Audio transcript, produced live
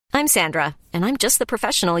I'm Sandra, and I'm just the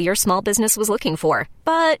professional your small business was looking for.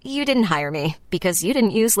 But you didn't hire me because you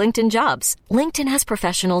didn't use LinkedIn Jobs. LinkedIn has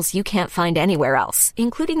professionals you can't find anywhere else,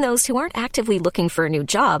 including those who aren't actively looking for a new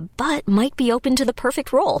job, but might be open to the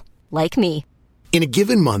perfect role, like me. In a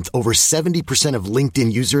given month, over 70% of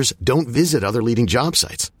LinkedIn users don't visit other leading job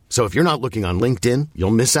sites. So if you're not looking on LinkedIn,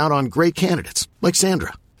 you'll miss out on great candidates like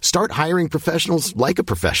Sandra. Start hiring professionals like a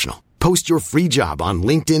professional. Post your free job on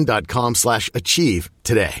linkedin.com/achieve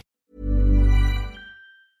today.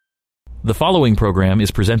 The following program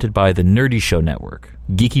is presented by the Nerdy Show Network,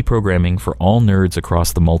 geeky programming for all nerds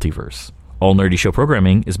across the multiverse. All Nerdy Show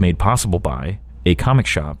programming is made possible by A Comic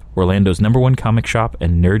Shop, Orlando's #1 comic shop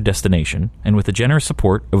and nerd destination, and with the generous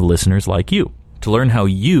support of listeners like you. To learn how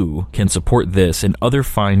you can support this and other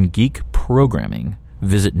fine geek programming,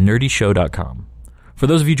 visit nerdyshow.com. For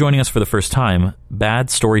those of you joining us for the first time, Bad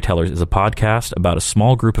Storytellers is a podcast about a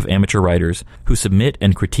small group of amateur writers who submit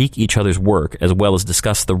and critique each other's work as well as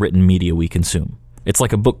discuss the written media we consume. It's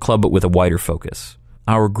like a book club but with a wider focus.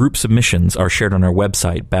 Our group submissions are shared on our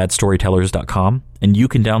website, badstorytellers.com, and you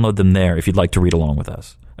can download them there if you'd like to read along with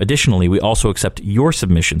us. Additionally, we also accept your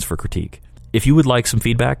submissions for critique. If you would like some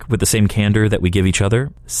feedback with the same candor that we give each other,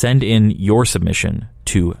 send in your submission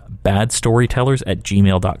to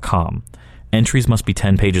badstorytellers@gmail.com. Entries must be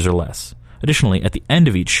 10 pages or less. Additionally, at the end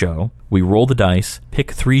of each show, we roll the dice,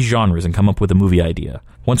 pick 3 genres, and come up with a movie idea.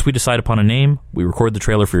 Once we decide upon a name, we record the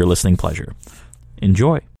trailer for your listening pleasure.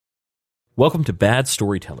 Enjoy. Welcome to Bad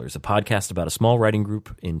Storytellers, a podcast about a small writing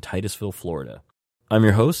group in Titusville, Florida. I'm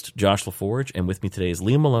your host, Josh LaForge, and with me today is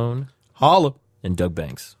Liam Malone. Holla. And Doug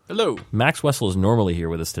Banks. Hello. Max Wessel is normally here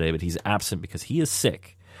with us today, but he's absent because he is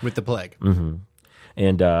sick. With the plague. Mm-hmm.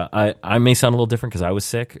 And I may sound a little different because I was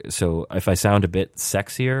sick, so if I sound a bit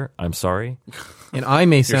sexier, I'm sorry. And I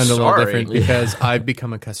may sound a little different Yeah. because I've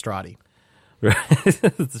become a castrati.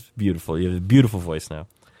 It's beautiful. You have a beautiful voice now.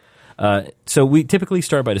 So we typically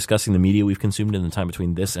start by discussing the media we've consumed in the time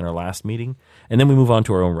between this and our last meeting, and then we move on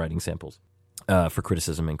to our own writing samples for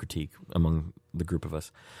criticism and critique among the group of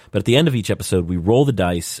us. But at the end of each episode, we roll the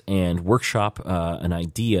dice and workshop an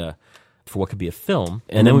idea for what could be a film,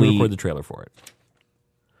 and then we record the trailer for it.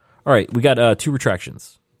 All right, we got 2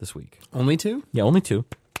 retractions this week. Only 2? Yeah, only 2.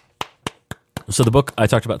 So the book I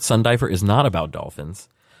talked about, Sundiver, is not about dolphins.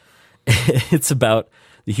 It's about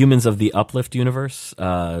the humans of the Uplift universe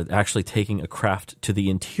actually taking a craft to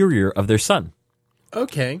the interior of their sun.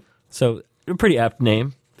 Okay. So a pretty apt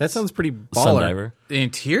name. That sounds pretty baller. Sundiver. The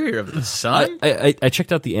interior of the sun? I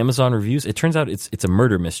checked out the Amazon reviews. It turns out it's a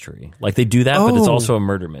murder mystery. Like they do that, but it's also a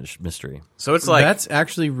murder mystery. So it's like That's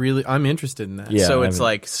actually really... I'm interested in that. Yeah. so it's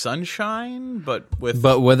like sunshine, but with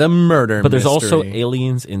a murder But there's also mystery.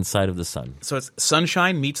 aliens inside of the sun. so it's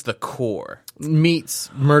sunshine meets the core. Meets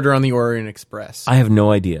Murder on the Orient Express. I have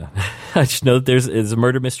no idea. I just know that there's a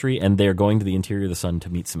murder mystery, and they're going to the interior of the sun to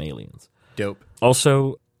meet some aliens. Dope.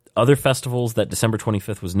 Also, other festivals that December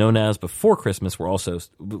 25th was known as before Christmas were also,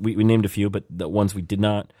 we named a few, but the ones we did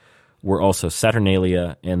not were also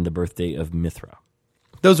Saturnalia and the birthday of Mithra.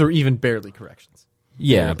 Those are even barely corrections.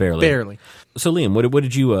 Yeah, barely. Barely. So, Liam, what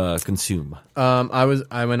did you consume? I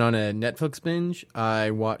went on a Netflix binge.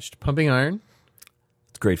 I watched Pumping Iron,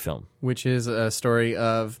 It's a great film. which is a story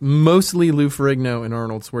of mostly Lou Ferrigno and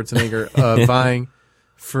Arnold Schwarzenegger vying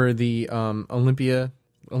for the Olympiad?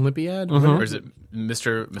 Or is it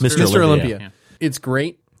Mr. Mr. Olympia. Yeah. It's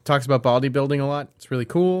great. Talks about bodybuilding a lot. It's really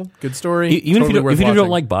cool. Good story. Even Totally if you worth don't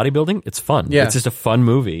watching. like bodybuilding, it's fun. Yeah. It's just a fun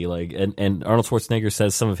movie. Like, and Arnold Schwarzenegger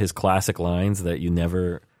says some of his classic lines that you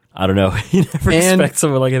never, I don't know, you never expect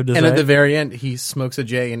someone like him to say. And at the very end, he smokes a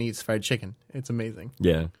J and eats fried chicken. It's amazing.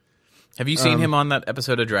 Yeah. Have you seen him on that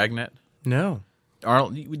episode of Dragnet? No.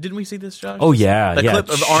 Arnold, didn't we see this, Josh? Oh, yeah. The yeah. clip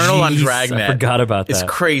of Arnold on Jeez, Dragnet. I forgot about that. It's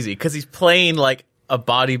crazy because he's playing like a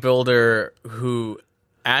bodybuilder who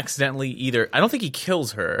accidentally either, I don't think he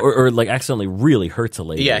kills her. Or like accidentally really hurts a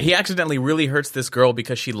lady. Yeah, he accidentally really hurts this girl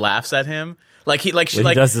because she laughs at him. Like he When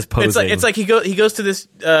he does this posing. It's like he goes to this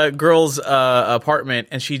girl's apartment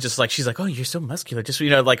and she's like, oh, you're so muscular, just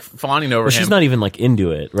like fawning over him. She's not even like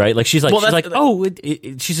into it, right? Like she's like,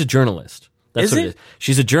 she's a journalist. That's Is what it? it is.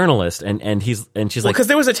 She's a journalist, and she's like, because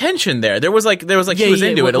there was a tension there. There was like she was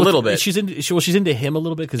into it a little bit. She's into him a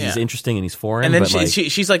little bit because he's interesting and he's foreign. And then but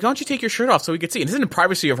she's like, "Why don't you take your shirt off so we could see?" And it's in the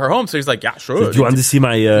privacy of her home, so he's like, "Yeah, sure." do you want to see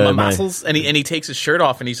my my muscles? And he takes his shirt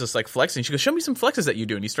off and he's just like flexing. She goes, "Show me some flexes that you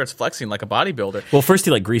do." And he starts flexing like a bodybuilder. Well, first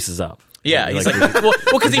he like greases up. Yeah, he's like, well,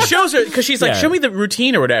 because he shows her, because she's like, Yeah. show me the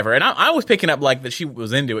routine or whatever, and I was picking up like that she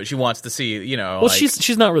was into it. She wants to see, Well, like,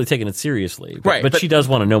 she's not really taking it seriously, Right, But but- she does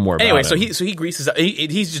want to know more. Anyway, about him. so he greases up.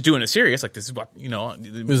 He's just doing it serious, like this is what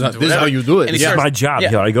This is how you do it. And he This is my job.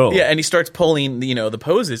 Here I go. Yeah, and he starts pulling the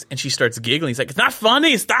poses, and she starts giggling. He's like, "It's not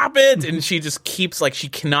funny. Stop it!" And she just keeps like she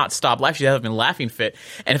cannot stop laughing. She's having a laughing fit,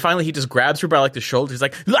 and finally he just grabs her by like the shoulder. He's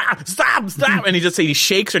like, "Stop!" And he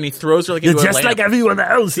shakes her and he throws her like into a just lamp. like everyone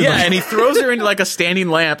else. Yeah, and he throws her into like a standing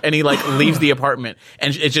lamp, and he like leaves the apartment,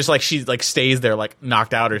 and it's just like she like stays there like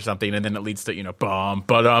knocked out or something, and then it leads to bum,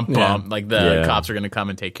 like the cops are gonna come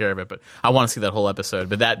and take care of it. But I want to see that whole episode.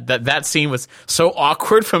 But that scene was so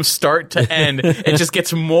awkward from start to end. It just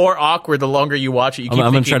gets more awkward the longer you watch it. You keep I'm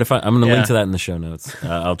gonna thinking, try to find. I'm gonna Yeah. link to that in the show notes.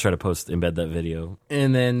 I'll try to embed that video.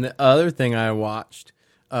 And then the other thing I watched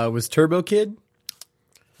was Turbo Kid,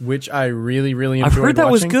 which I really, really enjoyed. I've heard that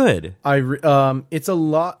was watching. good. It's a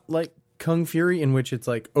lot like Kung Fury, in which it's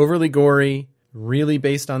like overly gory, really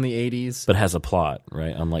based on the 80s. But has a plot,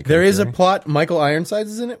 right? Unlike There Kung is a Fury? plot. Michael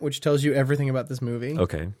Ironsides is in it, which tells you everything about this movie.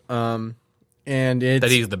 Okay. And it's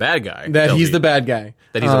that he's the bad guy. that tells he's you. the bad guy.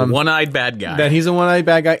 That he's a one-eyed bad guy. That he's a one-eyed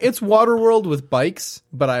bad guy. It's Waterworld with bikes,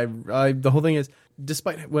 but I the whole thing is,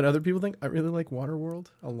 despite what other people think, I really like Waterworld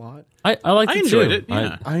a lot. I liked I it enjoyed too. it,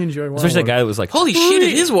 yeah. I enjoy Waterworld. Especially that guy that was like, Holy shit!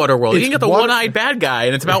 It is Waterworld. You It's can get the water- one-eyed bad guy,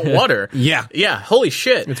 and it's about water. Yeah. yeah. Holy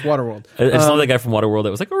shit! It's Waterworld. It's not that guy from Waterworld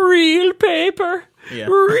that was like real paper, Yeah.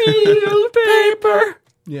 real paper.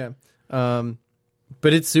 Yeah.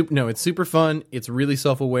 But it's super fun. It's really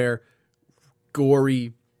self-aware,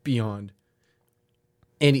 gory beyond.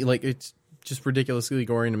 And it's just ridiculously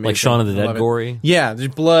gory and amazing. Like Shaun of the I Dead love it. gory? Yeah, there's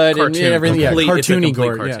blood Cartoon, and everything. complete- Yeah, it's a cartoony complete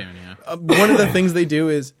gore. cartoon, yeah. yeah. One of the things they do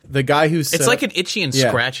is the guy who's It's set like up, an itchy and Yeah.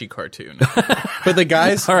 scratchy cartoon. but the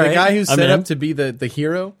guys, All right, the guy who's I'm set in. up to be the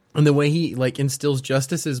hero, and the way he like instills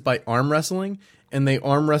justice is by arm wrestling, and they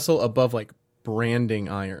arm wrestle above like branding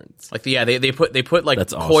irons. Like they put like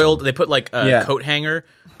That's awesome. coiled. They put like a Yeah. coat hanger,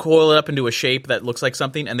 coil it up into a shape that looks like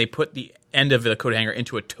something, and they put the end of the coat hanger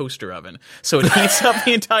into a toaster oven, so it heats up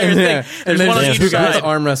the entire thing. Yeah. There's And then one on just each two guys side.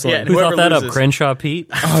 arm wrestling. Yeah, and Who whoever thought that loses, up? Crenshaw Pete?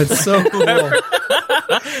 Oh, it's so cool.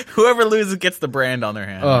 whoever loses gets the brand on their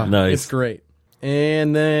hand. Oh, Nice. It's great.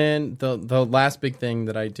 And then the last big thing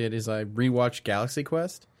that I did is I rewatched Galaxy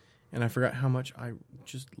Quest, and I forgot how much I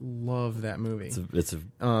just love that movie. It's an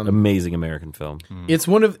amazing American film. It's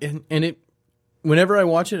one of and it. Whenever I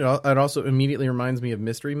watch it, it also immediately reminds me of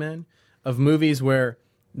Mystery Men, of movies where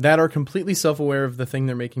that are completely self-aware of the thing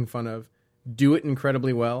they're making fun of, do it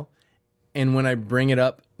incredibly well, and when I bring it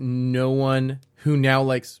up, no one who now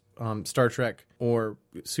likes Star Trek or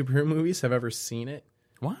superhero movies have ever seen it.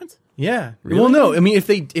 What? Yeah. Well, no. I mean, if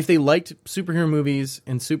they liked superhero movies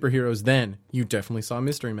and superheroes, then you definitely saw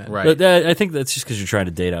Mystery Men. Right. But I think that's just because you're trying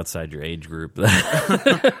to date outside your age group.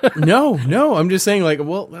 No. I'm just saying, like,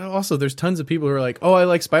 well, also there's tons of people who are like, oh, I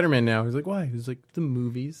like Spider-Man now. He's like, why? He's like, the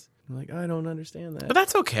movies. I'm like, I don't understand that. But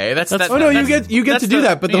that's okay. That's Oh no, you get to that's do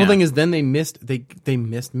that, but the whole yeah. thing is, then they missed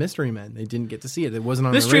Mystery Men. They didn't get to see it. It wasn't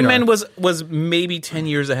on Mystery their radar. Men was maybe 10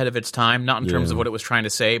 years ahead of its time, not in terms of what it was trying to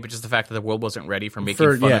say, but just the fact that the world wasn't ready for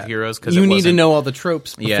making fun of heroes. Because you need to know all the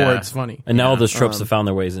tropes before Yeah. it's funny. And now all those tropes have found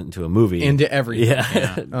their ways into a movie. Into everything.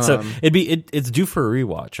 Yeah. So it's due for a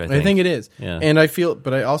rewatch, I think. I think it is. Yeah. And I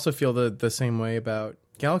also feel the same way about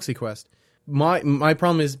Galaxy Quest. My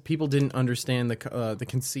problem is people didn't understand the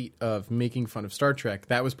conceit of making fun of Star Trek.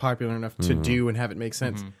 That was popular enough to do and have it make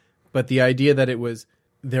sense. But the idea that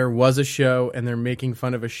there was a show and they're making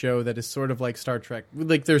fun of a show that is sort of like Star Trek.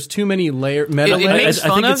 Like there's too many meta It layers. makes I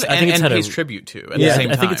fun think of I think it's and had pays a- tribute to at the same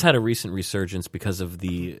time. I think it's had a recent resurgence because of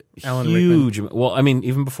the Alan huge. Well, I mean,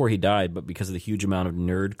 even before he died, but because of the huge amount of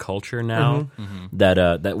nerd culture now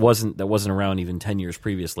that wasn't around even 10 years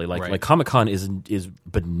previously. Like Right. like Comic-Con is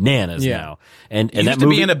bananas Yeah. now, and You that used to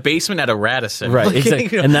movie, be in a basement at a Radisson. right, Like,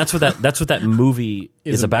 exactly, and that's what that movie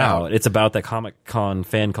is about. about. It's about that Comic-Con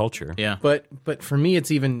fan culture. Yeah. But for me,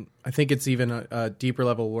 I think it's even a deeper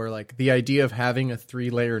level where like the idea of having a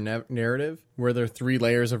 3-layer narrative where there are 3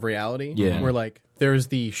 layers of reality. Yeah. Where like there's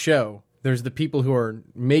the show, there's the people who are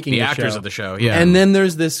making The the actors show, of the show, yeah. and then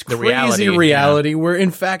there's this crazy reality, reality where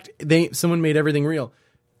in fact someone made everything real.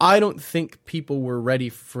 I don't think people were ready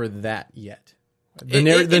for that yet. The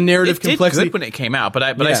narrative it did complexity. good when it came out, but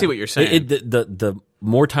I Yeah. see what you're saying. The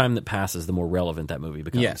more time that passes, the more relevant that movie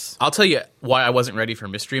becomes. Yes. I'll tell you why I wasn't ready for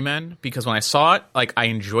Mystery Men, because when I saw it, like I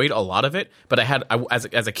enjoyed a lot of it, but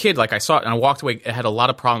as a kid, like I saw it and I walked away. It had a lot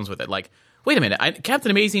of problems with it. Like wait a minute, Captain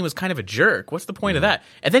Amazing was kind of a jerk. What's the point of that?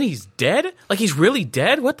 And then he's dead? Like, he's really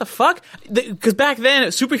dead? What the fuck? Because back then,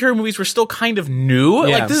 superhero movies were still kind of new.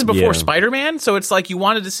 Yeah. Like, this is before Yeah. Spider-Man, so it's like you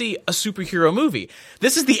wanted to see a superhero movie.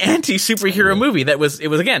 This is the anti-superhero movie that was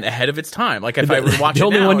again, ahead of its time. Like, if I would watch The it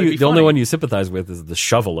only now, one it'd you be the only funny. one you sympathize with is the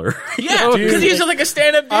shoveler. Yeah, because he's just like a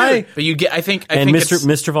stand-up dude. But you get, I think and it's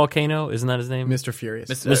Mr. Volcano, isn't that his name? Mr. Furious.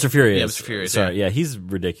 Mr. Furious. Yeah, Mr. Furious. Sorry, yeah, he's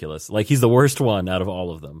ridiculous. Like, he's the worst one out of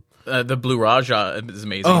all of them. The Blue Raja is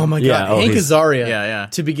amazing. Oh my Yeah, god, Hank he's- Azaria. Yeah.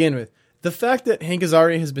 To begin with, the fact that Hank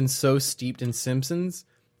Azaria has been so steeped in Simpsons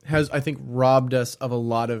has, I think, robbed us of a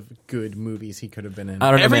lot of good movies he could have been in. I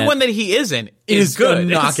don't know, Everyone man. that he is in Is is good. a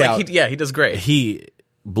It's like knockout. he does great. He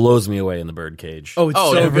blows me away in the Birdcage. Oh, it's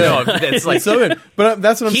Oh, so no, good. no, it's like It's so good. But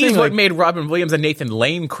that's what I'm he's saying. what Like, made Robin Williams and Nathan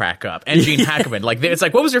Lane crack up, and Gene Hackman. Like, it's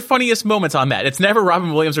like, what was your funniest moments on that? It's never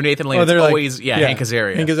Robin Williams or Nathan Lane. oh, It's they're like, always Hank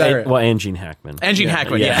Azaria. Hank Azaria. And Gene Hackman. And Gene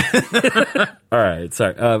Hackman. Yeah. All right,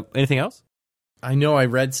 sorry. Anything else? I know I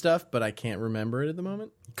read stuff, but I can't remember it at the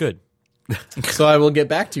moment. Good. So I will get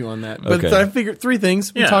back to you on that. But Okay. I figured 3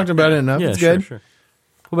 things. We Yeah. talked about it enough. Yeah, it's sure, good. sure.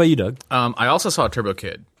 What about you, Doug? I also saw Turbo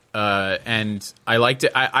Kid, and I liked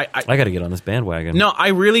it. I got to get on this bandwagon. No, I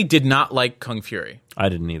really did not like Kung Fury. I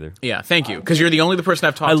didn't either. Yeah, thank you, because you're the only person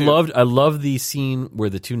I've talked to. I loved the scene where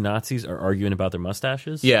the two Nazis are arguing about their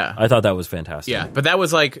mustaches. Yeah. I thought that was fantastic. Yeah, but that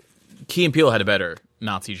was like Key and Peele had a better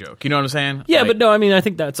Nazi joke. You know what I'm saying? Yeah, Like, but no, I mean, I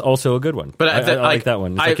think that's also a good one. But I like like, that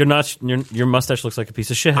one. It's I- like your mustache looks like a piece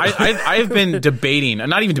of shit. I've been debating,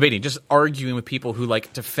 not even debating, just arguing with people who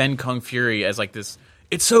like defend Kung Fury as like this.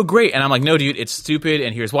 It's so great, and I'm like, no, dude, it's stupid,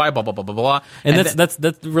 and here's why. Blah blah blah blah blah. and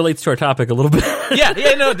that relates to our topic a little bit. yeah,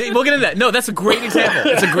 no, we'll get into that. No, that's a great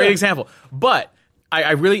example. It's a great example. But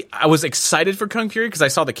I was excited for Kung Fury because I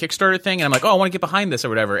saw the Kickstarter thing, and I'm like, oh, I want to get behind this or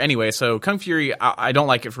whatever. Anyway, so Kung Fury, I don't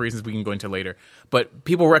like it for reasons we can go into later. But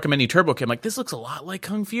people recommending Turbo Kid. I'm like, this looks a lot like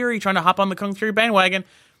Kung Fury. Trying to hop on the Kung Fury bandwagon.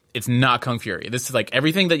 It's not Kung Fury. This is like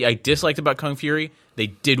everything that I disliked about Kung Fury, they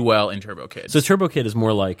did well in Turbo Kid. So Turbo Kid is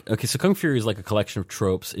more like, okay, so Kung Fury is like a collection of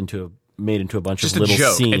tropes made into a bunch just of a little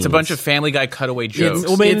joke. scenes. It's a bunch of Family Guy cutaway jokes.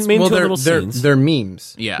 well, made into little scenes. they're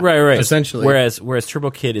memes. Yeah. Right. Essentially. Whereas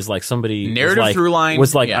Turbo Kid is like somebody Narrative was like, through line,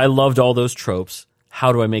 was like, yeah. I loved all those tropes.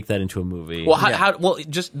 How do I make that into a movie? Well,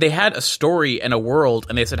 just they had a story and a world,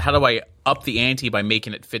 and they said, how do I up the ante by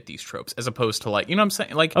making it fit these tropes, as opposed to like, you know what I'm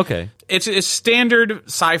saying? Like, Okay. it's a standard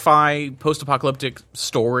sci-fi post-apocalyptic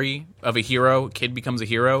story of a hero. Kid becomes a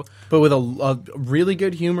hero. But with a really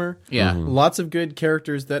good humor. Yeah. Lots of good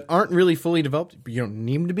characters that aren't really fully developed. But you don't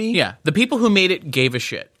need them to be. Yeah, the people who made it gave a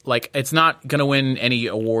shit. Like, it's not gonna win any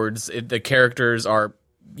awards. The characters are,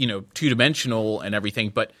 two-dimensional and everything,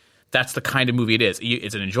 but that's the kind of movie it is.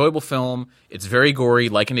 It's an enjoyable film. It's very gory,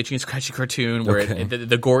 like an Itchy and Scratchy cartoon, where Okay.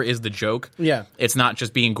 the gore is the joke. Yeah. It's not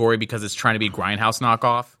just being gory because it's trying to be a Grindhouse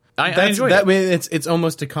knockoff. I enjoy that it. way it's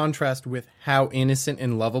almost a contrast with how innocent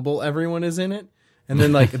and lovable everyone is in it. And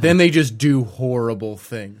then then they just do horrible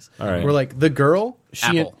things. All right. We're like the girl,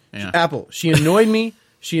 Apple, she annoyed me.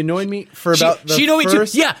 She annoyed me for about the she annoyed me too.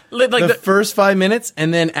 first, Yeah, like the first 5 minutes,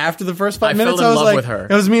 and then after the first 5 I minutes, fell in I was love like, with her.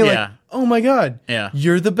 it was me Yeah. like, oh my god, Yeah.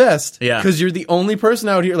 you're the best, Yeah. because you're the only person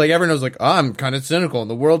out here. Like everyone was like, oh, I'm kind of cynical,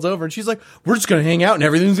 and the world's over, and she's like, we're just gonna hang out, and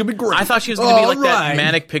everything's gonna be great. I thought she was going to be like that Alright.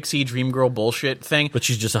 manic pixie dream girl bullshit thing. but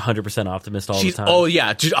she's just 100% optimist all She's the time. oh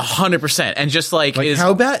yeah, just 100%, and just like is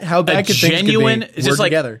how bad a could genuine. things could be? It's We're just like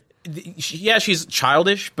together. Yeah, she's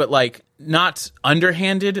childish, but like not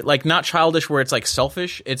underhanded, like not childish where it's like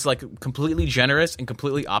selfish. It's like completely generous and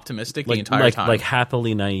completely optimistic the entire time. like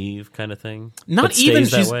happily naive kind of thing. Not but even-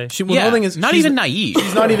 stays that way. Well, the thing is, not she's- even naive.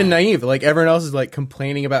 She's not even naive. Like everyone else is like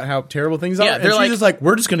complaining about how terrible things are. Yeah, and they're she's like- just like,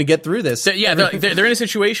 we're just gonna get through this. They're in a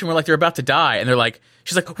situation where like they're about to die, and they're like,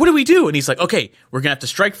 she's like, "What do we do?" And he's like, "Okay, we're gonna have to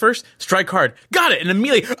strike first. Strike hard. Got it." And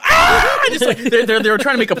immediately, just like they're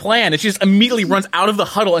trying to make a plan, and she just immediately runs out of the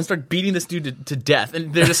huddle and starts beating this dude to death.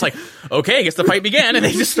 And they're just like, "Okay, I guess the fight began." And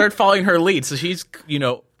they just start following her lead. So she's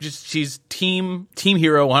she's team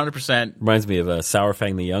hero 100%. Reminds me of Sour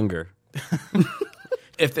Fang the Younger.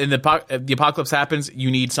 If the apocalypse happens,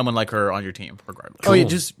 you need someone like her on your team, regardless. Oh yeah,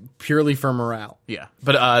 just purely for morale. Yeah,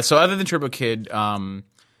 but so other than Turbo Kid,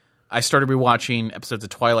 I started rewatching episodes of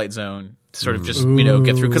Twilight Zone to sort of just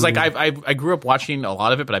get through, because like I grew up watching a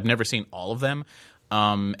lot of it, but I've never seen all of them.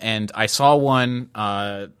 And I saw one.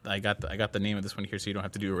 I got the name of this one here, so you don't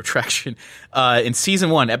have to do a retraction. In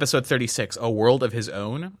season 1, episode 36, A World of His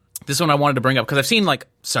Own. This one I wanted to bring up because I've seen like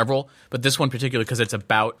several, but this one particularly because it's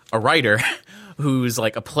about a writer who's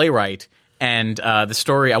like a playwright, And the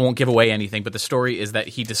story, I won't give away anything, but the story is that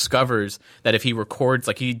he discovers that if he records,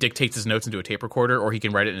 like he dictates his notes into a tape recorder, or he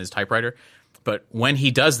can write it in his typewriter. But when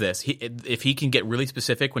he does this, if he can get really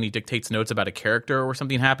specific when he dictates notes about a character or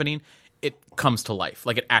something happening, it comes to life.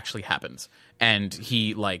 Like, it actually happens. And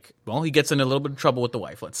he gets in a little bit of trouble with the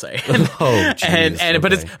wife, let's say. Oh, geez,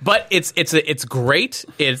 but it's great.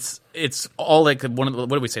 It's all like what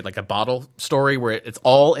do we say, like a bottle story where it's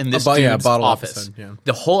all in this dude's office. Episode, yeah.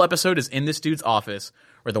 The whole episode is in this dude's office,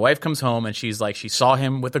 where the wife comes home and she's like, she saw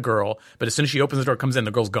him with a girl, but as soon as she opens the door, comes in,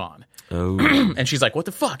 the girl's gone. Oh. And she's like, what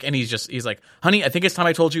the fuck? And he's like, honey, I think it's time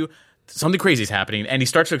I told you something crazy is happening. And he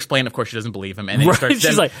starts to explain. Of course, she doesn't believe him. And then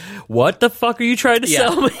She's like, what the fuck are you trying to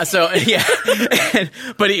sell me? So, yeah.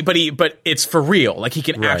 but it's for real. Like, he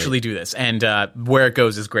can actually do this. And where it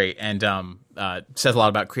goes is great. And says a lot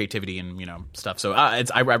about creativity and, stuff. So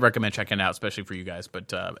I recommend checking it out, especially for you guys.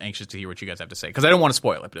 But anxious to hear what you guys have to say. Because I don't want to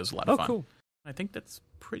spoil it, but it was a lot of fun. Cool. I think that's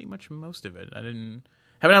pretty much most of it. Haven't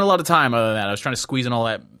had a lot of time other than that. I was trying to squeeze in all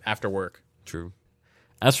that after work. True.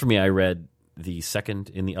 As for me, I read the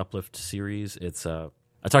second in the Uplift series. It's I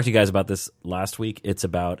talked to you guys about this last week. It's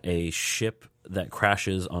about a ship that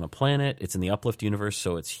crashes on a planet. It's in the Uplift universe,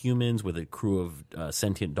 so it's humans with a crew of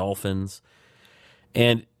sentient dolphins.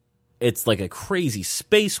 And it's like a crazy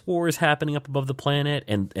space war is happening up above the planet,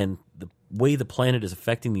 and the way the planet is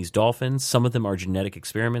affecting these dolphins, some of them are genetic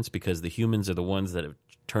experiments because the humans are the ones that have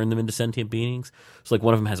turned them into sentient beings. So like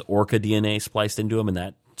one of them has orca DNA spliced into him, and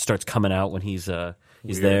that starts coming out when he's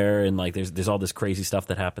there, and like there's all this crazy stuff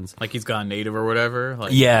that happens. Like he's gone native or whatever?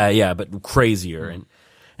 Like, yeah, but crazier.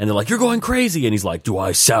 And they're like, you're going crazy. And he's like, do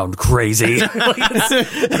I sound crazy? And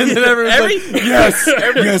then everyone's like,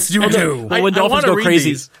 yes, you do. Well, when dolphins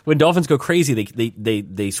go crazy,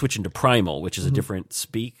 they switch into primal, which is a different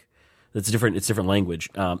speak. It's different language.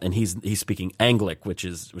 And he's speaking Anglic, which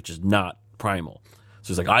is not primal. So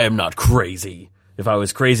he's like, I am not crazy. If I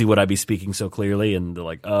was crazy, would I be speaking so clearly? And they're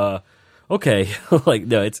like, okay. Like,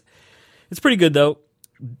 no, it's pretty good though.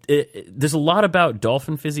 There's a lot about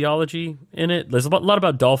dolphin physiology in it. There's a lot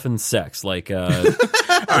about dolphin sex. Like, all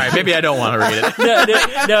right, maybe I don't want to read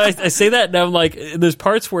it. No, I say that, and I'm like, there's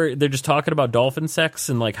parts where they're just talking about dolphin sex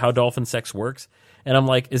and like how dolphin sex works, and I'm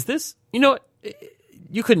like, is this?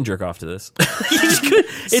 You couldn't jerk off to this.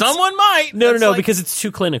 Someone might. No, because it's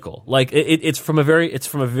too clinical. Like it's from a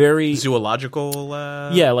very zoological,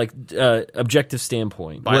 objective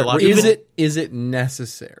standpoint. Biological. Is it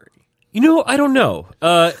necessary? I don't know.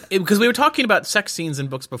 Because we were talking about sex scenes in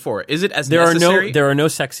books before. Is it as necessary? There are no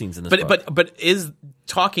sex scenes in this book. But is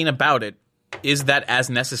talking about it, is that as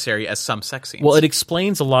necessary as some sex scenes? Well, it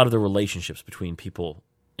explains a lot of the relationships between people.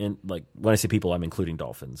 And like when I say people, I'm including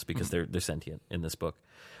dolphins because they're sentient in this book.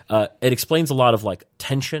 It explains a lot of like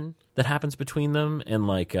tension that happens between them and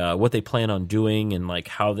like what they plan on doing and like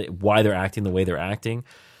why they're acting the way they're acting.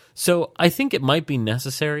 So I think it might be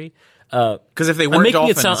necessary. Because if they weren't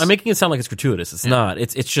dolphins, I'm making it sound like it's gratuitous. It's not.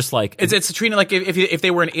 It's just like it's treating like if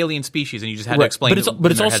they were an alien species and you just had to explain.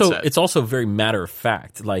 But it's also very matter of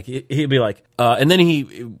fact. Like he'd be like, and then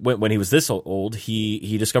when he was this old,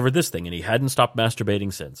 he discovered this thing and he hadn't stopped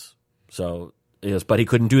masturbating since. So. Yes, but he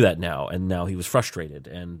couldn't do that now, and now he was frustrated,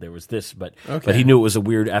 and there was this, but he knew it was a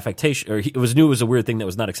weird affectation, or knew it was a weird thing that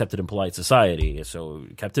was not accepted in polite society, so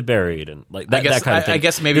he kept it buried, and like that kind of thing. I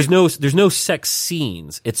guess maybe there's no sex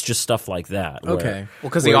scenes; it's just stuff like that. Okay,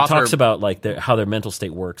 because the author talks about like how their mental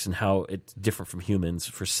state works and how it's different from humans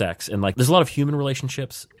for sex, and like there's a lot of human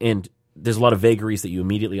relationships, and there's a lot of vagaries that you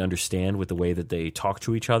immediately understand with the way that they talk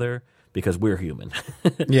to each other. Because we're human.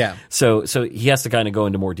 Yeah. So he has to kind of go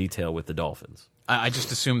into more detail with the dolphins. I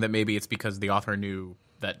just assume that maybe it's because the author knew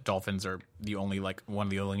that dolphins are one of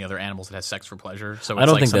the only other animals that has sex for pleasure. So it's I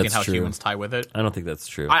don't like think something that's how true. humans tie with it. I don't think that's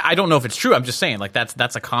true. I don't know if it's true. I'm just saying like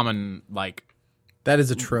that's a common like that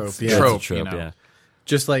is a trope. Yeah. Trope, yeah.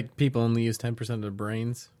 Just like people only use 10% of their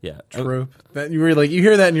brains. Yeah. Trope. That you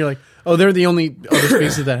hear that and you're like, oh, they're the only other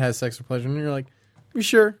species that has sex for pleasure, and you're like, you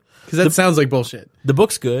sure? Because that sounds like bullshit. The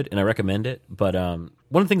book's good, and I recommend it. But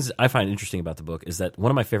one of the things I find interesting about the book is that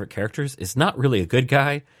one of my favorite characters is not really a good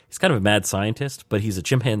guy. He's kind of a mad scientist, but he's a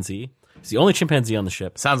chimpanzee. He's the only chimpanzee on the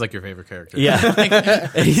ship. Sounds like your favorite character. Yeah.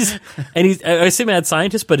 and he's I say mad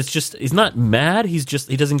scientist, but it's just he's not mad. He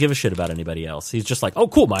doesn't give a shit about anybody else. He's just like, oh,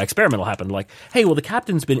 cool, my experiment will happen. Like, hey, well, the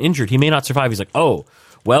captain's been injured. He may not survive. He's like, oh,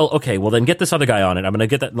 well, okay, well, then get this other guy on it. I'm going to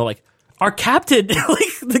get that. And they're like, our captain,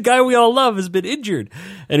 like the guy we all love, has been injured.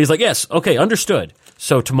 And he's like, yes, okay, understood.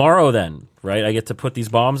 So tomorrow then, right, I get to put these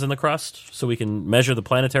bombs in the crust so we can measure the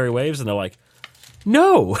planetary waves? And they're like,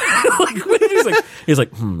 no. He's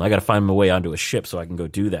like, I got to find my way onto a ship so I can go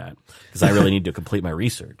do that because I really need to complete my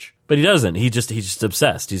research. But he doesn't. He's just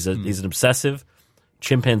obsessed. He's an obsessive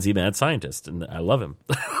chimpanzee mad scientist, and I love him.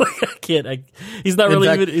 He's not really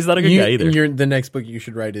even. He's not a good guy either. The next book you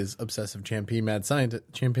should write is Obsessive Chimpanzee Mad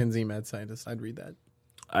Scientist. I'd read that.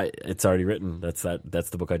 It's already written. That's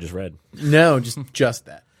the book I just read. No, just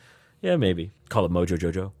that. Yeah, maybe call it Mojo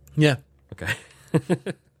Jojo. Yeah. Okay.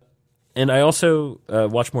 And I also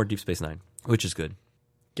watch more Deep Space Nine, which is good.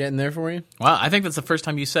 Getting there for you? Well, I think that's the first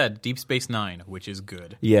time you said Deep Space Nine, which is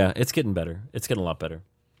good. Yeah, it's getting better. It's getting a lot better.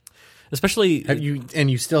 Especially,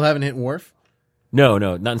 you still haven't hit Worf? No,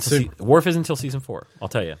 not until Worf is until season 4. I'll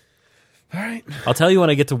tell you. All right. I'll tell you when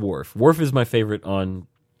I get to Worf. Worf is my favorite on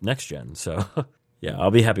Next Gen, so yeah,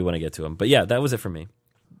 I'll be happy when I get to him. But yeah, that was it for me.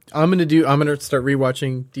 I'm gonna start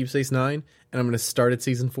rewatching Deep Space Nine, and I'm gonna start at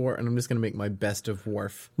season 4, and I'm just gonna make my best of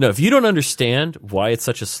Worf. No, if you don't understand why it's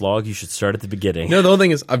such a slog, you should start at the beginning. No, the whole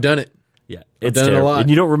thing is I've done it. Yeah, I've done it a lot, and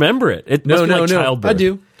you don't remember it. It must be like childbirth. I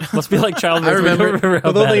do. Must be like childbirth. I remember.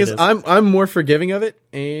 How The whole bad thing it is I'm more forgiving of it,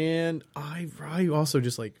 and I also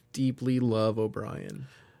just like deeply love O'Brien.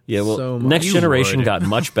 Yeah, well, so much. Next You Generation would. got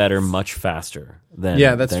much better, much faster than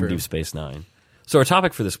true. Deep Space Nine. So our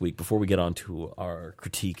topic for this week, before we get on to our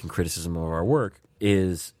critique and criticism of our work,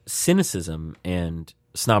 is cynicism and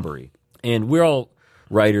snobbery. And we're all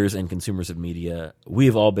writers and consumers of media.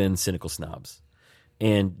 We've all been cynical snobs.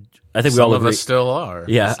 And I think we all Some agree. of us still are.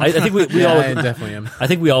 Yeah, I think we Yeah, all. I definitely am. I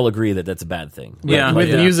think we all agree that that's a bad thing. Yeah. With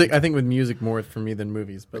yeah. music, I think with music more for me than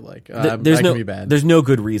movies, but like There's I no can be bad. There's no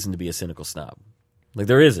good reason to be a cynical snob. Like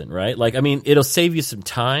there isn't, right? Like I mean, it'll save you some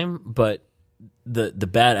time, but the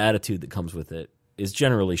bad attitude that comes with it is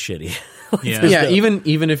generally shitty. Yeah. Yeah,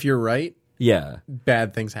 even if you're right, Yeah,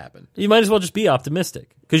 bad things happen. you might as well just be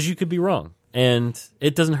optimistic because you could be wrong, and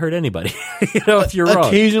it doesn't hurt anybody. If you're wrong.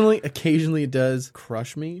 Occasionally it does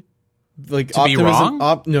crush me. Like To be optimism,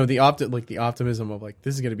 wrong? the optimism of like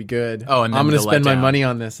this is going to be good. Oh, and then I'm going to the spend my letdown. money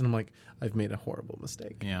on this, and I'm like, I've made a horrible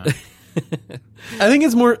mistake. Yeah. I think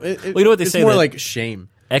it's more. you know what they it's say more that- like shame.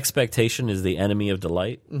 Expectation is the enemy of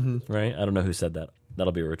delight, right? I don't know who said that.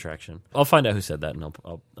 That'll be a retraction. I'll find out who said that, and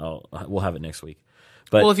we'll have it next week.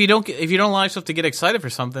 But Well, if you don't allow yourself to get excited for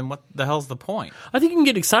something, what the hell's the point? I think you can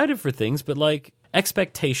get excited for things, but like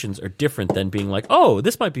expectations are different than being like, oh,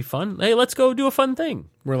 this might be fun. Hey, let's go do a fun thing.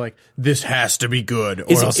 We're like, this has to be good,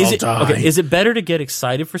 or else I'll die. Okay, is it better to get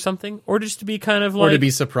excited for something, or just to be kind of like, or to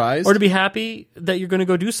be surprised, or to be happy that you're going to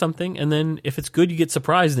go do something, and then if it's good, you get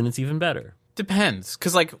surprised, and it's even better. Depends,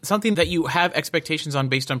 because like something that you have expectations on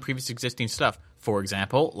based on previous existing stuff. For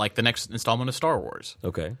example, like the next installment of Star Wars.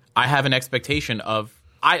 Okay. I have an expectation of.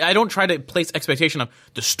 I don't try to place expectation of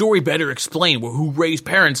the story better explain who Rey's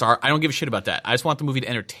parents are. I don't give a shit about that. I just want the movie to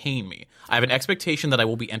entertain me. I have an expectation that I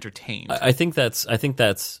will be entertained. I think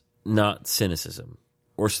that's not cynicism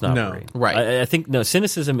or snobbery. No. Right. I think no.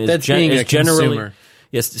 Cynicism is That's being a generally consumer.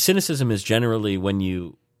 yes. Cynicism is generally when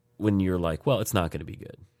you're like, well, it's not going to be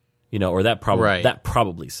good, or that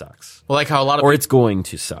probably sucks, well, like how a lot of or it's going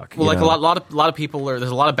to suck. well, like you know? a lot of people there's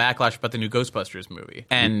a lot of backlash about the new Ghostbusters movie,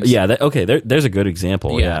 and Yeah. There's a good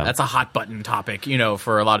example. Yeah. that's a hot button topic,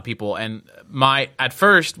 for a lot of people. And at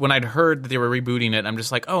first, when I'd heard that they were rebooting it, I'm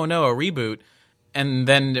just like, oh no, a reboot. And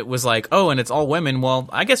then it was like, oh, and it's all women. Well,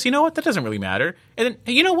 I guess you know what? That doesn't really matter. And then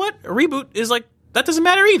hey, you know what? A reboot is like that doesn't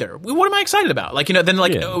matter either. What am I excited about? Like then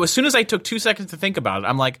like as soon as I took 2 seconds to think about it,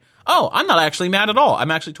 I'm like, oh, I'm not actually mad at all.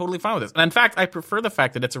 I'm actually totally fine with this. And in fact, I prefer the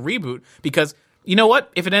fact that it's a reboot because. You know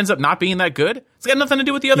what? If it ends up not being that good, it's got nothing to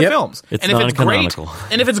do with the other films. It's and if it's great,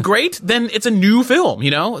 non-canonical. then it's a new film,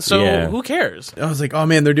 So Yeah. who cares? I was like, oh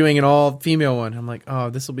man, they're doing an all female one. I'm like, oh,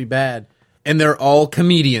 this will be bad, and they're all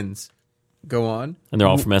comedians. Go on, and they're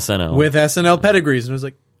all from SNL with SNL pedigrees, and I was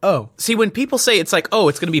like, oh, See, when people say it's like, oh,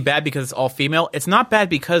 it's going to be bad because it's all female, it's not bad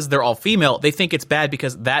because they're all female. They think it's bad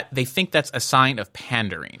because they think that's a sign of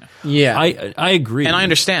pandering. yeah. I agree, And I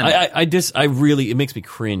understand that. I really it makes me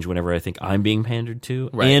cringe whenever I think I'm being pandered to,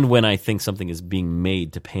 Right. and when I think something is being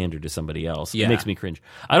made to pander to somebody else. Yeah. It makes me cringe.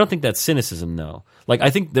 I don't think that's cynicism, though. Like I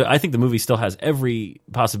think the movie still has every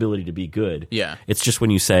possibility to be good. Yeah. It's just when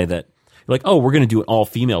you say that. Like, oh, we're going to do an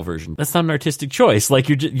all-female version. That's not an artistic choice. Like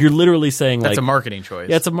you're literally saying That's like a marketing choice.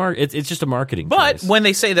 Yeah, it's just a marketing But choice. when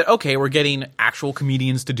they say that, okay, we're getting actual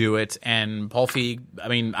comedians to do it, and Paul Feig, I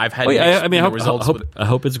mean, I've had results. I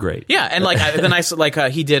hope it's great. Yeah,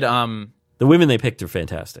 and he did. The women they picked are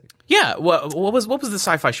fantastic. Yeah, what was the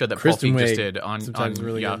sci-fi show that Kristen Paul Feig Wiig just did on sometimes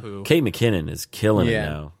really good. Yahoo? Kate McKinnon is killing it Yeah.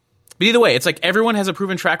 now. But either way, it's like everyone has a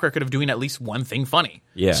proven track record of doing at least one thing funny.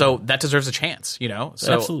 Yeah. So that deserves a chance,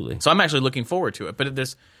 So, Absolutely. So I'm actually looking forward to it. But if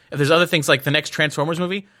there's other things like the next Transformers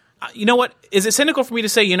movie, You know what? Is it cynical for me to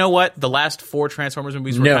say, you know what? The last 4 Transformers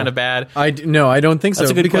movies were kind of bad. No, I don't think so.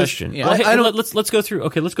 That's a good question. Yeah. Well, hey, let's go through.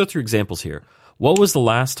 Okay, let's go through examples here. What was the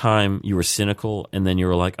last time you were cynical and then you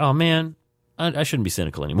were like, oh man, I shouldn't be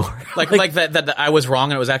cynical anymore? like that I was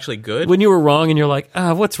wrong and it was actually good. When you were wrong and you're like,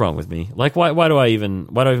 what's wrong with me? Like, why do I even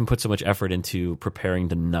put so much effort into preparing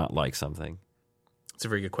to not like something? It's a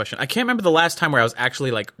very good question. I can't remember the last time where I was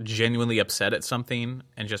actually like genuinely upset at something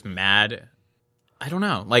and just mad. I don't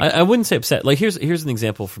know. Like, I wouldn't say upset. Like, here's an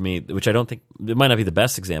example for me, which I don't think it might not be the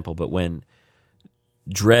best example, but when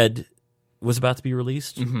Dredd was about to be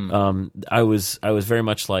released, I was very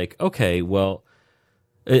much like, okay, well,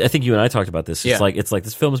 I think you and I talked about this. It's like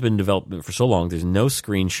this film has been in development for so long. There's no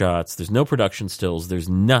screenshots. There's no production stills. There's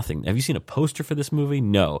nothing. Have you seen a poster for this movie?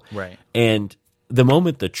 No. Right. And the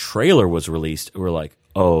moment the trailer was released, we're like,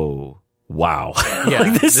 oh, wow. Yeah,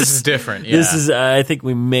 like, this is different. Yeah. This is. I think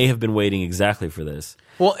we may have been waiting exactly for this.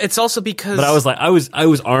 Well, it's also because. But I was like, I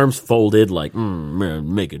was arms folded, like,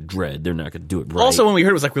 man, make it Dredd. They're not going to do it right. Also, when we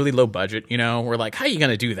heard it was like really low budget, we're like, how are you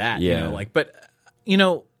going to do that? Yeah. But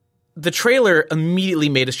the trailer immediately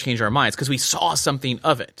made us change our minds because we saw something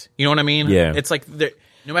of it. You know what I mean? Yeah. It's like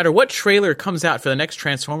no matter what trailer comes out for the next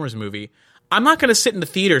Transformers movie, I'm not going to sit in the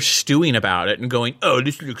theater stewing about it and going, oh,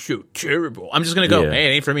 this looks so terrible. I'm just going to go, hey,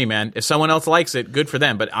 it ain't for me, man. If someone else likes it, good for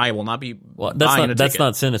them, but I will not be buying a ticket. That's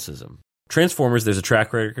not cynicism. Transformers, there's a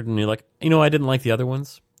track record, and you're like, I didn't like the other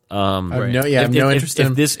ones. I have no interest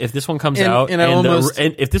in if this one comes out and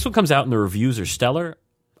if this one comes out and the reviews are stellar,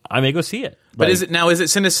 I may go see it. But is it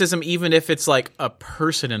cynicism even if it's like a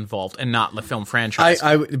person involved and not the film franchise?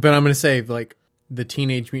 But I'm going to say like the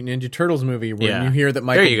Teenage Mutant Ninja Turtles movie where you hear that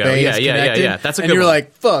Michael Bay is connected, That's a good and you're one.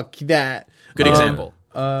 like, fuck that. Good example.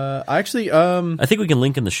 I think we can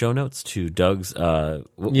link in the show notes to Doug's. Oh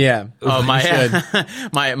my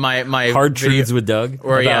Hard Truths with Doug.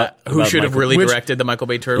 Or who should have really directed the Michael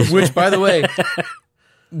Bay Turtles? Which, by the way,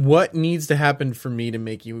 what needs to happen for me to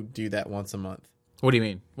make you do that once a month? What do you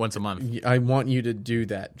mean once a month? I want you to do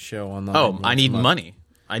that show online. Oh, I need money.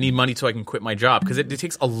 I need money so I can quit my job because it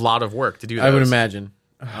takes a lot of work to do that. I would imagine.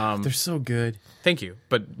 They're so good. Thank you,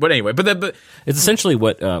 but anyway, but it's essentially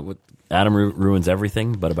what Adam ruins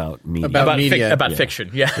everything, but about media, about media, about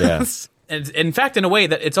fiction. Yes. And in fact, in a way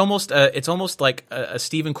that it's almost like a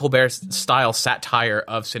Stephen Colbert style satire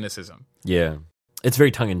of cynicism. Yeah, it's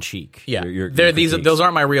very tongue in cheek. Yeah, those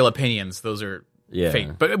aren't my real opinions. Those are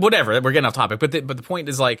fake. But whatever. We're getting off topic. But the point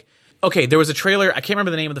is like, okay, there was a trailer. I can't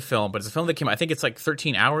remember the name of the film, but it's a film that came out. I think it's like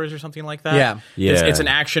 13 Hours or something like that. Yeah. It's an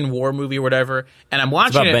action war movie or whatever. And I'm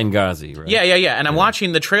watching it's about Benghazi, right? Yeah. And I'm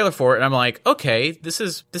watching the trailer for it, and I'm like, okay,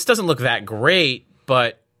 this doesn't look that great,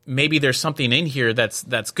 but maybe there's something in here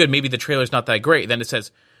that's good. Maybe the trailer's not that great. Then it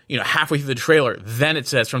says, halfway through the trailer, then it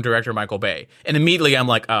says from director Michael Bay. And immediately I'm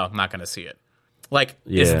like, oh, I'm not going to see it. Like,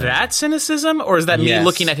 is that cynicism, or is that me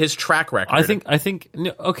looking at his track record? I think.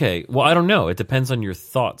 Okay, well, I don't know. It depends on your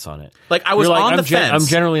thoughts on it. Like, I was on the fence. I'm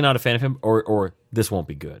generally not a fan of him, or this won't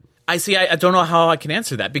be good. I see. I don't know how I can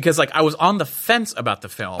answer that because, like, I was on the fence about the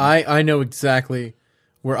film. I know exactly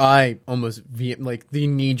where I almost the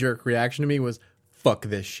knee jerk reaction to me was fuck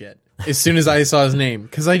this shit. As soon as I saw his name,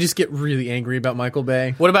 because I just get really angry about Michael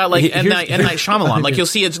Bay. What about like M. Night Shyamalan? Like you'll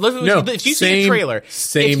see it. If you see a trailer,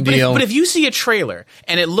 deal. But if you see a trailer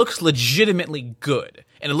and it looks legitimately good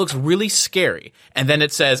and it looks really scary, and then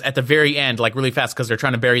it says at the very end, like really fast because they're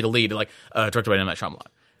trying to bury the lead, like directed by M. Night Shyamalan,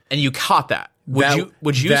 and you caught that,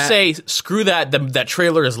 would you say screw that? That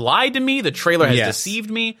trailer has lied to me. The trailer has deceived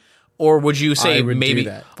me. Or would you say maybe?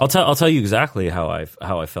 I'll tell you exactly how I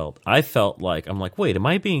felt. I felt like I'm like, wait, are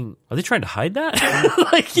they trying to hide that?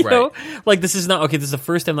 Like you know, like this is not okay. This is the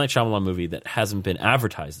first M. Night Shyamalan movie that hasn't been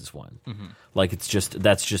advertised as one. Mm-hmm. Like that's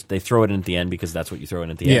just they throw it in at the end because that's what you throw in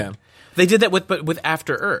at the end. They did that with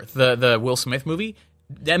After Earth, the Will Smith movie.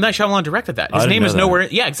 M. Night Shyamalan directed that. His name is nowhere.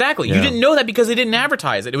 Yeah, exactly. Yeah. You didn't know that because they didn't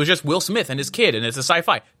advertise it. It was just Will Smith and his kid, and it's a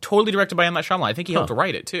sci-fi. Totally directed by M. Night Shyamalan. I think he helped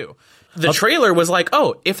write it, too. The trailer was like,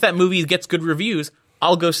 oh, if that movie gets good reviews,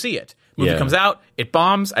 I'll go see it. Movie comes out, it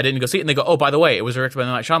bombs, I didn't go see it, and they go, oh, by the way, it was directed by M.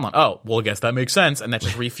 Night Shyamalan. Oh, well, I guess that makes sense, and that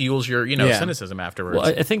just refuels your cynicism afterwards. Well,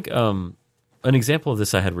 I think an example of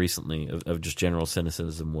this I had recently of just general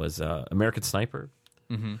cynicism was American Sniper.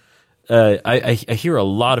 Mm-hmm. I hear a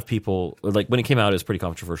lot of people, like when it came out, it was pretty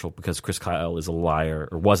controversial because Chris Kyle is a liar,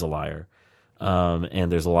 or was a liar.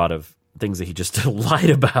 And there's a lot of things that he just lied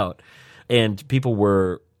about. And people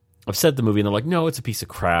were upset at the movie, and they're like, no, it's a piece of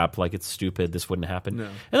crap. Like, it's stupid. This wouldn't happen. No.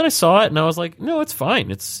 And then I saw it, and I was like, no, it's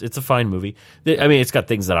fine. It's a fine movie. I mean, it's got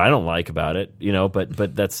things that I don't like about it,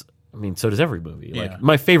 but that's, I mean, so does every movie. Like,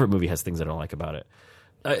 my favorite movie has things I don't like about it.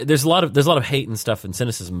 there's a lot of hate and stuff and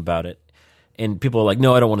cynicism about it, and people are like,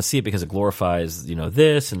 no, I don't want to see it because it glorifies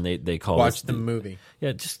this, and they call Watch it the movie.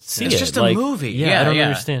 Yeah, just see It's it. just like, a movie. Yeah, I don't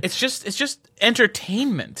understand. It's just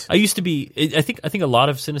entertainment. I used to be. I think a lot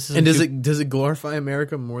of cynicism. And does it glorify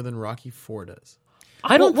America more than Rocky IV does?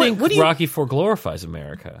 I don't What- think what do you- Rocky IV glorifies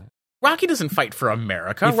America. Rocky doesn't fight for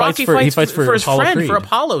America. He fights Rocky for fights for his Apollo friend, Creed. for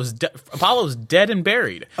Apollo's. Apollo's dead and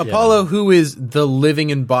buried. Apollo, who is the living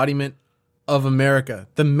embodiment of America.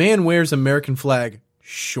 The man wears American flag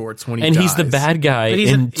shorts when he And dies. he's the bad guy But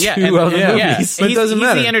he's in two other movies. But it doesn't he's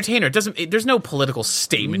matter. the entertainer. It doesn't. There's no political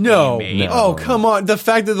statement No. being made. Oh, come on. The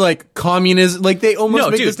fact that, like, communism, like, they almost No,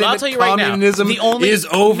 make the dude, statement I'll tell you right now. communism is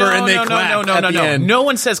over and they clap at the end. No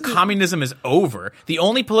one says communism is over. The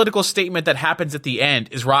only political statement that happens at the end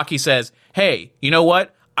is Rocky says, hey, you know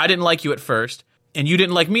what? I didn't like you at first, and you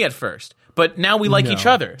didn't like me at first. But now we like each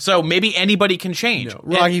other, so maybe anybody can change.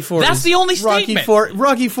 Rocky And IV. That's the only statement.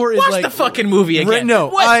 Rocky IV is Watch like the fucking movie again. No,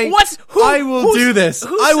 What- I will do this.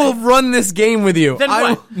 I will run this game with you. Then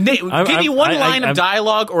what? Give me one line I'm- of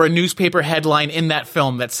dialogue or a newspaper headline in that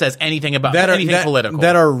film that says anything about anything political.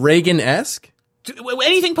 that are Reagan-esque.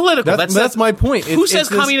 Anything political. That's my point. Who It's says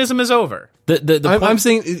this- communism is over? I'm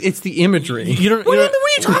saying it's the imagery. You don't. What are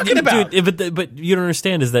you talking about? Dude, but you don't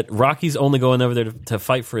understand is that Rocky's only going over there to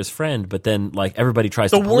fight for his friend, but then like everybody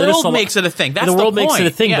tries The to world makes it a thing. That's the world makes point. it a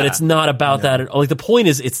thing, but Yeah. it's not about that. At all. Like the point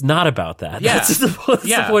is, it's not about that. Yeah. That's the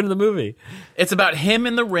point of the movie. It's about him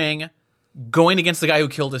in the ring going against the guy who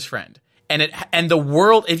killed his friend. And the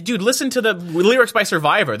world, dude, listen to the lyrics by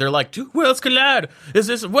Survivor. They're like, two worlds collide. Is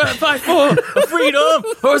this a fight for freedom,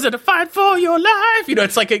 or is it a fight for your life? You know,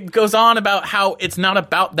 it's like it goes on about how it's not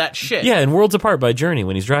about that shit. Yeah, and Worlds Apart by Journey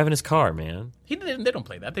when he's driving his car, man. They don't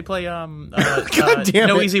play that. They play damn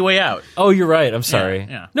No it. Easy Way Out. Oh, you're right. I'm sorry.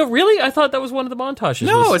 Yeah. No, really? I thought that was one of the montages.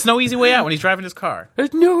 No, it's No Easy Way Out when he's driving his car.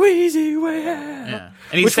 There's no easy way out. Yeah.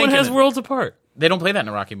 And he's Which one thinking has it. Worlds Apart? They don't play that in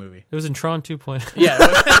a Rocky movie. It was in Tron 2.0. Yeah.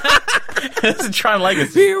 It's a Tron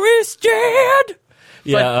Legacy. Here is Jed.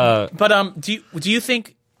 Yeah. But do you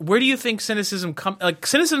think, where do you think cynicism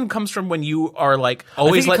cynicism comes from when you are like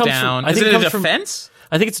always let down? Is it a defense?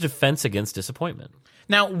 I think it's a defense against disappointment.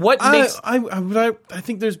 Now, what makes I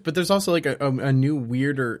think there's also like a new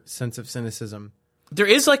weirder sense of cynicism. there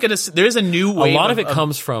is a new A wave lot of it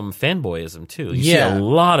comes from fanboyism too. You Yeah. see a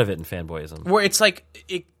lot of it in fanboyism. where it's like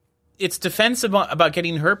it's defense about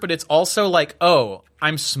getting hurt, but it's also like, oh,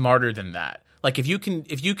 I'm smarter than that. Like if you can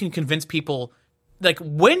convince people, like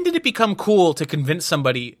when did it become cool to convince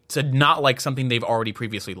somebody to not like something they've already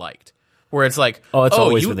previously liked? Where it's like, Oh, it's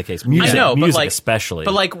always been the case. Music, I know, but music like, especially.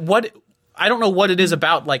 But like, what? I don't know what it is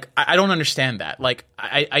about. Like, I don't understand that. Like,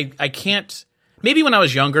 I can't. Maybe when I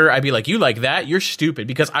was younger, I'd be like, you like that? You're stupid,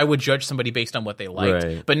 because I would judge somebody based on what they liked.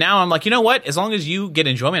 Right. But now I'm like, you know what? As long as you get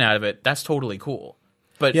enjoyment out of it, that's totally cool.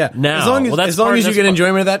 But Yeah, Now- as long as, well, that's as, long part- as you that's get part-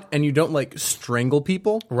 enjoyment of that and you don't like strangle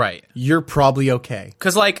people, right. you're probably okay.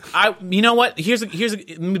 Because like you know what? Let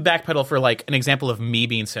me backpedal for like an example of me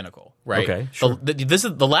being cynical. Right. Okay, sure. This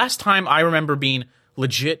is the last time I remember being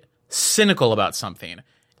legit cynical about something.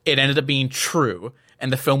 It ended up being true,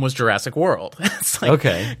 and the film was Jurassic World. It's like,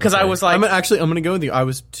 Okay, because I was like, I'm going to go with you.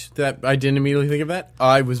 I didn't immediately think of that.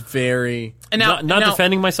 I was very. and now, not now,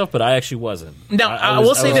 defending myself, but I actually wasn't. Now I was-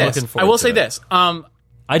 will say was this. looking I forward will to say it. this.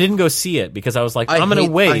 I didn't go see it because I was like, I'm going to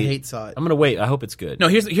wait. I hate saw it. I'm going to wait. I hope it's good. No,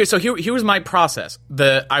 here was my process.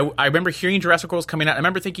 I remember hearing Jurassic World was coming out. I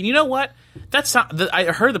remember thinking, you know what? I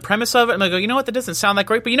heard the premise of it, and I go, you know what? That doesn't sound that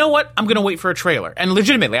great. But you know what? I'm going to wait for a trailer. And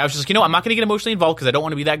legitimately, I was just like, you know what? I'm not going to get emotionally involved because I don't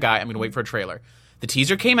want to be that guy. I'm going to wait for a trailer. The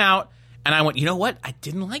teaser came out, and I went, you know what? I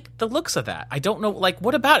didn't like the looks of that. I don't know, like,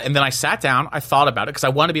 what about it? And then I sat down, I thought about it, because I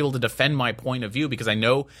want to be able to defend my point of view, because I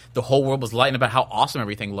know the whole world was lighting about how awesome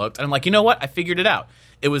everything looked. And I'm like, you know what? I figured it out.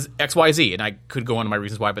 It was XYZ, and I could go on to my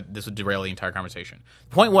reasons why, but this would derail the entire conversation.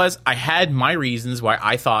 The point was, I had my reasons why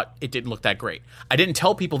I thought it didn't look that great. I didn't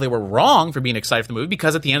tell people they were wrong for being excited for the movie,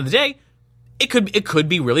 because at the end of the day, it could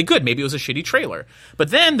be really good. Maybe it was a shitty trailer.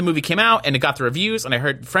 But then the movie came out, and it got the reviews, and I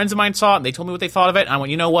heard friends of mine saw it, and they told me what they thought of it, and I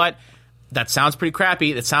went, you know what? That sounds pretty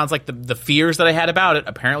crappy. It sounds like the fears that I had about it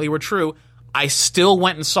apparently were true. I still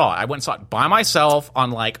went and saw it. I went and saw it by myself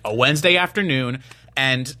on like a Wednesday afternoon,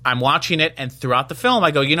 and I'm watching it, and throughout the film,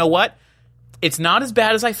 I go, you know what? It's not as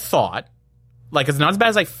bad as I thought. Like, it's not as bad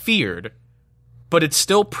as I feared, but it's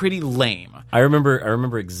still pretty lame. I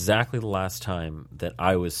remember exactly the last time that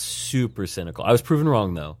I was super cynical. I was proven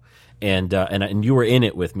wrong though, and you were in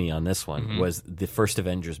it with me on this one, was the first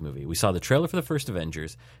Avengers movie. We saw the trailer for the first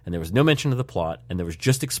Avengers, and there was no mention of the plot, and there was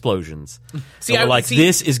just explosions. See, we're like,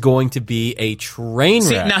 this is going to be a train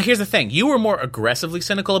wreck. Now here's the thing: you were more aggressively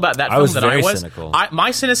cynical about that I film was than very I was. cynical.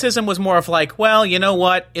 My cynicism was more of like, well, you know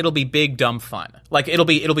what? It'll be big dumb fun. Like it'll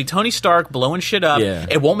be Tony Stark blowing shit up. Yeah.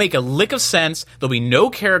 It won't make a lick of sense. There'll be no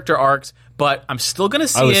character arcs, but I'm still gonna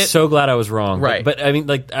see it. I was so glad I was wrong. Right. But I mean,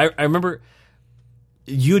 like, I remember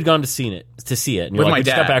you had gone to see it, and you're With like, my we dad.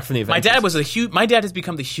 just got back from the Avengers. My dad has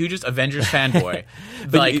become the hugest Avengers fanboy,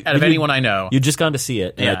 But out of anyone I know. You'd just gone to see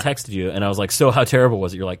it, and I Yeah. texted you, and I was like, so how terrible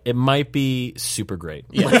was it? You're like, it might be super great.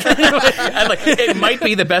 And like, it might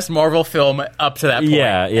be the best Marvel film up to that point.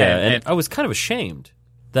 Yeah, yeah. And And I was kind of ashamed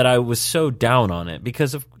that I was so down on it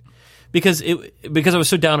because I was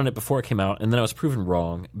so down on it before it came out, and then I was proven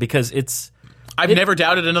wrong because I've never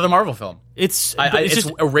doubted another Marvel film. it's It's just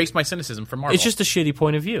just erased my cynicism from Marvel. it's just a shitty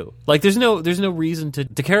point of view. Like there's no reason to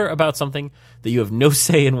care about something that you have no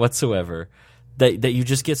say in whatsoever. That you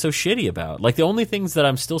just get so shitty about. Like the only things that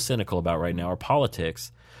I'm still cynical about right now are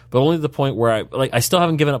politics, but only to the point where I still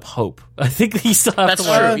haven't given up hope. I think you still have That's to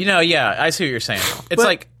learn. true. Yeah, I see what you're saying. It's But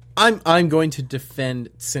like I'm going to defend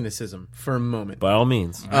cynicism for a moment. By all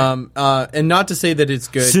means, And not to say that it's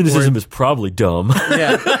good. cynicism is probably dumb.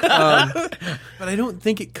 Yeah. But I don't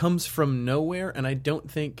think it comes from nowhere, and I don't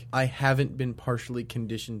think I haven't been partially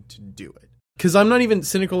conditioned to do it. Because I'm not even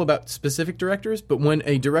cynical about specific directors, but when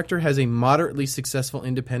a director has a moderately successful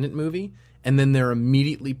independent movie, and then they're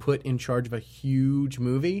immediately put in charge of a huge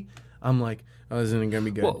movie, I'm like, oh, this isn't going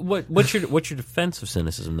to be good. Well, what's your defense of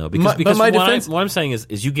cynicism though? My defense- what I'm saying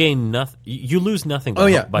is you gain nothing. You lose nothing. By, Oh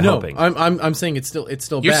yeah, by no, hoping. I'm saying it's still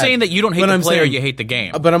you're bad. saying that you don't hate But the I'm player, saying- you hate the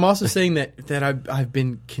game. But I'm also saying that I've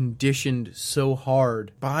been conditioned so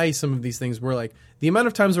hard by some of these things where like the amount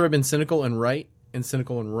of times where I've been cynical and right and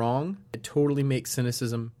cynical and wrong, it totally makes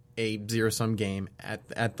cynicism a zero-sum game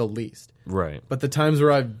at the least. Right. But the times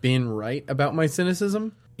where I've been right about my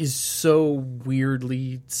cynicism is so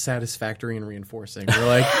weirdly satisfactory and reinforcing. We're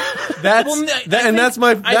like, that's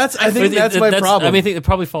my problem. I mean, I think it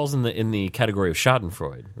probably falls in the category of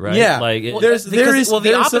Schadenfreude, right? Yeah, Like there's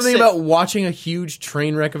something opposite- about watching a huge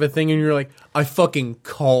train wreck of a thing, and you're like, I fucking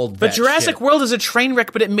called that. But Jurassic shit. World is a train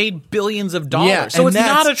wreck, but it made billions of dollars. Yeah, so and it's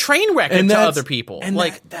that's- not a train wreck and to that's- other people. And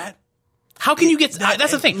like that how can you get?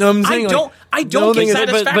 That's the thing. No, I'm saying, I the don't only get thing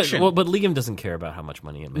is- satisfaction. but Liam doesn't care about how much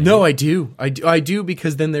money it made. No, I do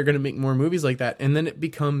because then they're going to make more movies like that, and then it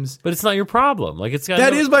becomes But it's not your problem. Like it's got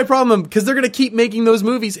that is my problem because they're going to keep making those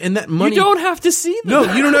movies, and that money. You don't have to see them.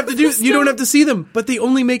 No, you don't have to do. You don't have to see them, but they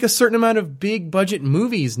only make a certain amount of big budget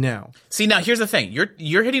movies now. See, now here's the thing: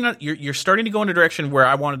 you're hitting on you're starting to go in a direction where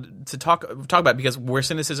I wanted to talk about because where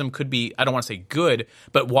cynicism could be, I don't want to say good,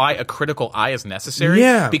 but why a critical eye is necessary.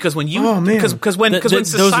 Yeah. because when you Oh, man. because when those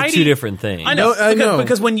society, are two different things. I know, No, I know.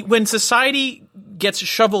 because when society gets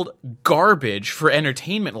shoveled garbage for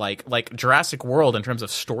entertainment like Jurassic World in terms of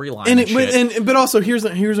storyline And shit. but also here's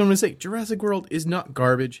what I'm going to say: Jurassic World is not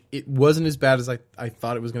garbage. It wasn't as bad as I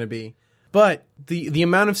thought it was going to be, but the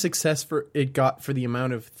amount of success it got for the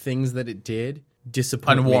amount of things that it did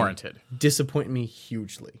Unwarranted. disappoint me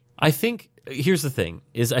hugely. I think here's the thing: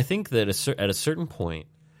 is I think that at a certain point.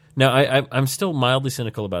 Now, I'm still mildly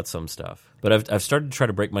cynical about some stuff, but I've started to try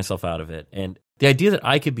to break myself out of it. And the idea that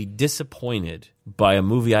I could be disappointed by a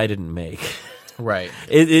movie I didn't make, Right.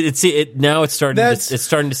 now it's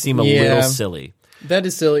starting to seem a little silly. That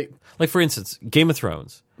is silly. Like for instance, Game of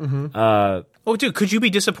Thrones. Oh, dude, could you be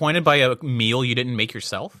disappointed by a meal you didn't make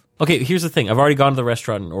yourself? Okay, here's the thing: I've already gone to the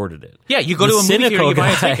restaurant and ordered it. Yeah, you go to a movie theater, you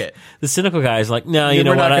buy a ticket. The cynical guy is like, "No, you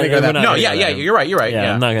know we're not what? gonna go that No, yeah, you're right.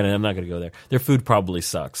 Yeah, I'm not gonna go there. Their food probably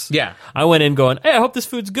sucks. Yeah. I went in going, hey, I hope this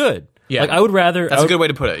food's good. Yeah. Like I would rather. That's a good way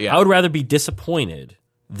to put it. Yeah. I would rather be disappointed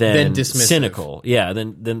than dismissive. cynical. Yeah,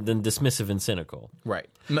 than dismissive and cynical. Right.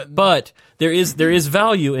 But there is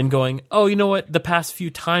value in going, oh, you know what? The past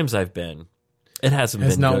few times I've been, it hasn't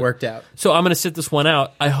Has been not good. worked out. So I'm going to sit this one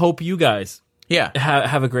out. I hope you guys Yeah.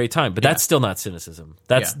 have a great time. But that's still not cynicism.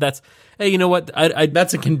 That's hey, you know what?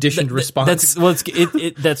 That's a conditioned response.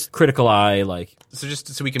 That's critical eye. Like So just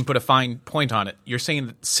so we can put a fine point on it, you're saying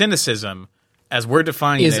that cynicism, as we're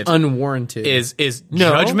defining is it, unwarranted. is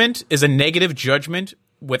No. judgment, is a negative judgment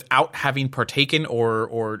without having partaken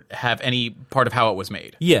or have any part of how it was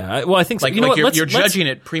made. yeah. Well, I think so. Like, You know like what? you're Let's- judging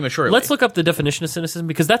it prematurely. Let's look up the definition of cynicism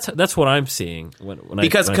because that's what I'm seeing when I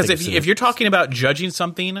because think of if cynicism. you're talking about judging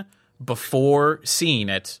something before seeing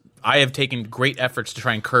it, I have taken great efforts to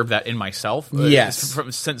try and curb that in myself. Yes.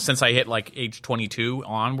 Since I hit like age 22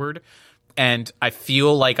 onward. And I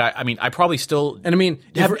feel like I probably still. And I mean,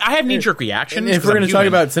 I have knee-jerk reactions. If we're going to talk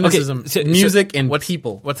about cynicism, music and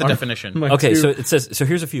people. What's the definition? Okay, so it says. So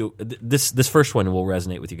here's a few. This first one will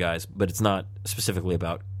resonate with you guys, but it's not specifically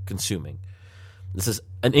about consuming. This is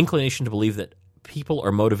an inclination to believe that people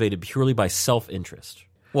are motivated purely by self-interest.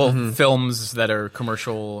 Well, films that are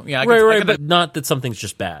commercial, yeah, Right, but not that something's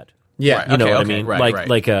just bad. Yeah, Right. You know Okay, what okay, I mean? right,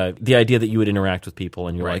 like the idea that you would interact with people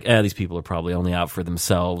and you're Right. like, these people are probably only out for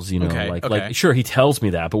themselves. You know, Okay, like okay. sure, he tells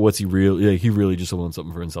me that, but what's he really? He really just wants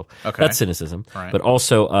something for himself. Okay. That's cynicism. Right. But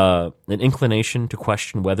also an inclination to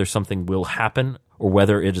question whether something will happen or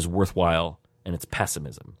whether it is worthwhile, and it's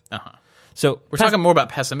pessimism. Uh-huh. So We're talking more about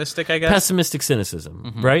pessimistic, I guess. pessimistic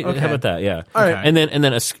cynicism, right? Okay. How about that? Yeah. All right.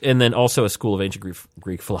 And then also a school of ancient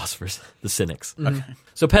Greek philosophers, the Cynics. Okay.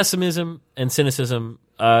 So pessimism and cynicism,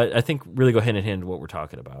 I think, really go hand in hand with what we're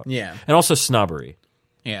talking about. Yeah. And also snobbery.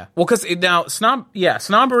 Yeah. Well, because now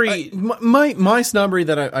snobbery. My snobbery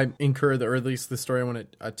that I incur, or at least the story I want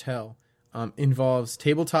to tell, involves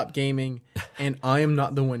tabletop gaming, and I am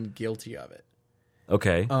not the one guilty of it.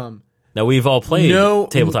 Okay. Now we've all played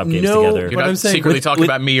tabletop games together. You're What not I'm saying- secretly with- talking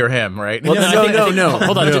about me or him, right? Well, No, I think- no.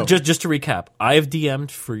 Hold on, No. just to recap, I've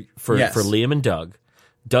DM'd for Yes. Liam and Doug.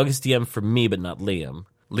 Doug has DM'd for me, but not Liam.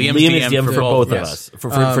 Liam's Liam is DM'd DM'd for for both both of yes.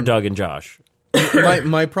 us, for Doug and Josh.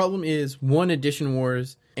 my problem is one, Edition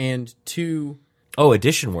Wars, and two, Oh,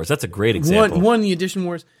 Edition Wars. That's a great example. one the Edition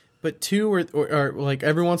Wars, but two or like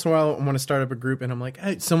every once in a while I want to start up a group and I'm like,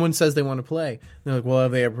 hey, someone says they want to play. And they're like, well,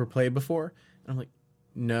 have they ever played before? And I'm like,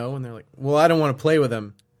 no. And they're like, well, I don't want to play with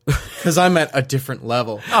them because I'm at a different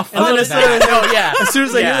level. Oh, fun is that? No, yeah. As soon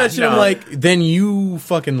as I hear that shit, I'm like, then you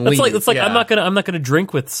fucking leave. It's like Yeah. I'm not gonna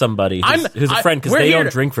drink with somebody who's a friend because we're they here don't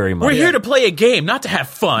to- drink very much. We're here to play a game, not to have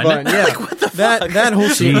fun. But, yeah, Like, what the that fuck? that whole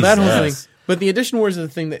shit, that whole thing. Jesus. But the Edition Wars is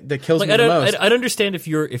the thing that kills Like me the most. I'd understand if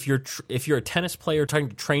you're a tennis player trying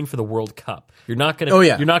to train for the World Cup. You're not gonna Oh,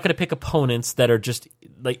 yeah. you're not gonna pick opponents that are just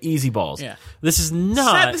like easy balls. Yeah. This is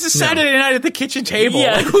not. This is Saturday night at the kitchen table.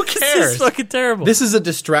 Yeah, Like, who This cares? is fucking terrible. This is a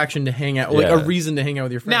distraction to hang out, like Yeah. a reason to hang out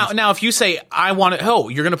with your friends. Now, if you say, I want to,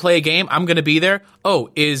 you're going to play a game, I'm going to be there.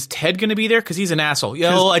 Oh, is Ted going to be there? Because he's an asshole.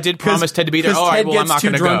 Yo, I did promise Ted to be there. 'cause All right, Ted well, I'm gets not too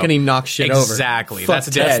going to go. drunk and he knocks shit over. Exactly. Fuck That's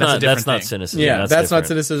a Ted. different, that's different not thing. cynicism. Yeah, that's not different.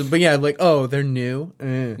 cynicism. But yeah, like, oh, they're new.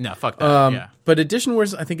 No, fuck that. Yeah. But Edition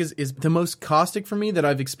Wars, I think, is the most caustic for me that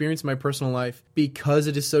I've experienced in my personal life because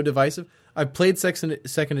it is so divisive. I played second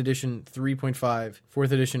edition, 3.5,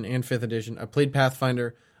 4th edition, and 5th edition. I played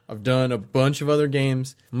Pathfinder. I've done a bunch of other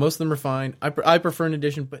games. Most of them are fine. I prefer an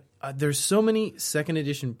edition, but there's so many second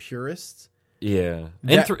edition purists. Yeah.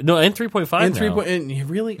 That- And 3.5 And now. 3. And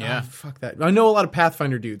really? Yeah. Oh, fuck that. I know a lot of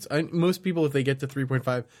Pathfinder dudes. Most people, if they get to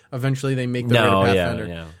 3.5, eventually they make the way No, to yeah, Pathfinder.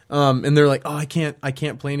 yeah. And they're like, oh, I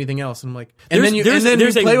can't play anything else. And I'm like, There's-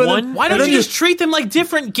 there's a play with one- them. Why and don't then you just treat them like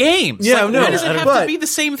different games? Yeah, Like, no. why does it have but- to be the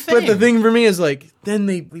same thing? But the thing for me is like, then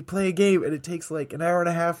we play a game and it takes like an hour and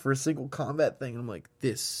a half for a single combat thing. And I'm like,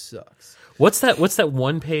 this sucks. What's that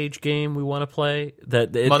one page game we want to play?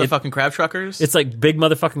 Motherfucking crab truckers? It's like big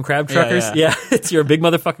motherfucking crab truckers. Yeah, it's your big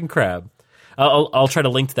motherfucking crab. I'll try to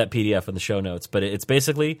link to that PDF in the show notes, but it's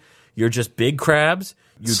basically you're just big crabs.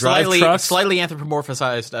 You drive trucks, slightly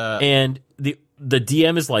anthropomorphized. and the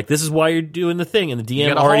DM is like, "This is why you're doing the thing," and the DM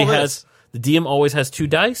gotta already haul has the DM always has 2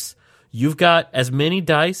 dice. You've got as many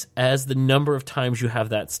dice as the number of times you have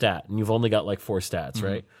that stat, and you've only got like 4 stats,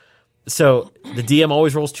 right? So the DM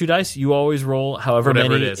always rolls 2 dice. You always roll however Whatever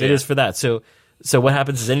many it is, for that. So what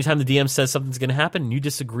happens is anytime the DM says something's going to happen and you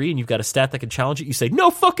disagree and you've got a stat that can challenge it, you say, no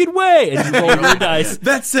fucking way! And you roll your dice.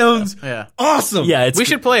 That sounds Yeah. awesome. Yeah, We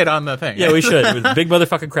should play it on the thing. Yeah, we should. With big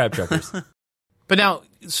motherfucking crab truckers. But now,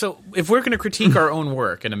 so if we're going to critique our own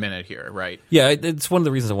work in a minute here, right? Yeah, it's one of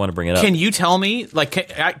the reasons I want to bring it up. Can you tell me, like,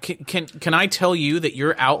 can I tell you that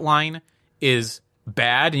your outline is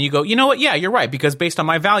bad? And you go, you know what? Yeah, you're right, because based on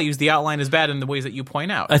my values, the outline is bad in the ways that you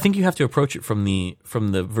point out. I think you have to approach it from the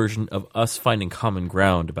version of us finding common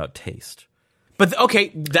ground about taste. But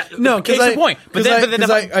okay, No, case in point. But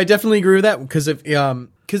then, I definitely agree with that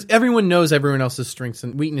because everyone knows everyone else's strengths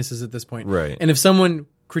and weaknesses at this point. Right. And if someone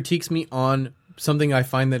critiques me on something I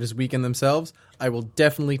find that is weak in themselves, I will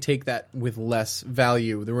definitely take that with less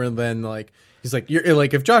value than like he's like you're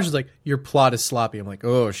like if Josh is like your plot is sloppy, I'm like,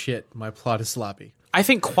 oh shit, my plot is sloppy. I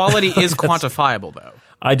think quality is quantifiable, though.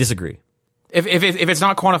 I disagree. If it's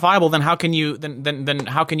not quantifiable, then how can you then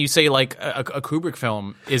how can you say like a Kubrick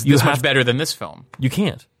film is this much better than this film? You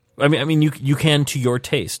can't. I mean, you can to your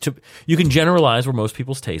taste. You can generalize where most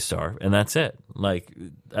people's tastes are, and that's it. Like,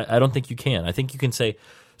 I don't think you can. I think you can say,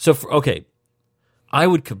 okay, I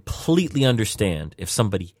would completely understand if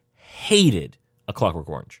somebody hated A Clockwork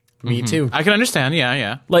Orange. Me too. I can understand.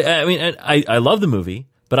 Yeah. Like, I mean, I love the movie,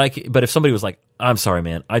 but if somebody was like, I'm sorry,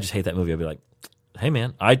 man, I just hate that movie, I'd be like, hey,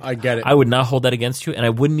 man, I get it. I would not hold that against you, and I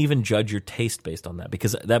wouldn't even judge your taste based on that,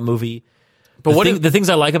 because that movie. But the things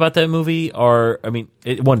I like about that movie are, I mean,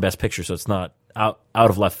 it won Best Picture, so it's not out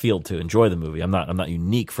of left field to enjoy the movie. I'm not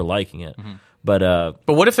unique for liking it. Mm-hmm. But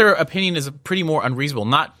what if their opinion is pretty more unreasonable?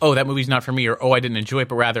 Not, oh, that movie's not for me, or oh, I didn't enjoy it,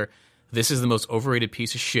 but rather, this is the most overrated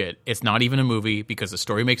piece of shit. It's not even a movie because the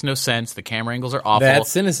story makes no sense. The camera angles are awful.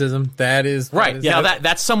 That's cynicism. That is right. Now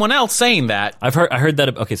that's someone else saying that. I heard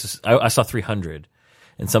that. Okay, so I saw 300,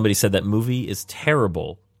 and somebody said that movie is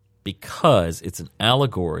terrible because it's an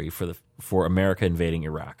allegory for America invading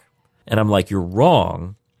Iraq. And I'm like, you're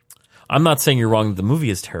wrong. I'm not saying you're wrong that the movie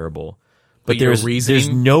is terrible, but there's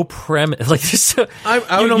no premise. Like,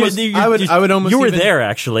 I would almost. You were there,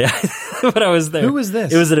 actually, but I was there. Who was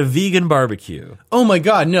this? It was at a vegan barbecue. Oh my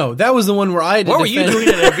God, no! That was the one where I had to What were you doing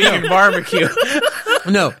at a vegan barbecue?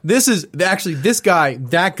 No, this is actually this guy.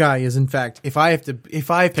 That guy is, in fact, if I have to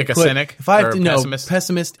pick a cynic, if I have or to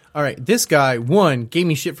pessimist. All right, this guy gave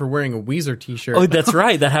me shit for wearing a Weezer t-shirt. Oh, that's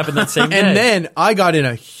right. That happened that same day. And then I got in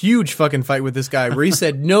a huge fucking fight with this guy where he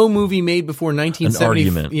said no movie made before 1970. An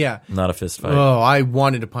argument, yeah, not a fist fight. Oh, I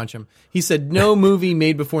wanted to punch him. He said no movie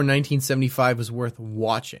made before 1975 was worth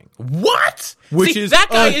watching. What? Which See, is that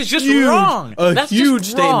guy is just wrong. That's huge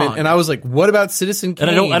statement. And I was like, what about Citizen Kane?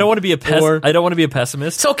 And I don't want to be I don't want to be a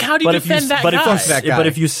pessimist. So how do you defend that guy? But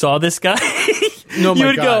if you saw this guy, no, you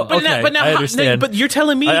would God. go, okay, but now, I understand. But you're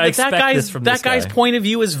telling me that guy's point of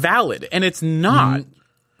view is valid, and it's not.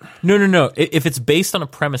 No. If it's based on a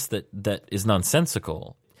premise that is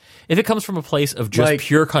nonsensical, if it comes from a place of just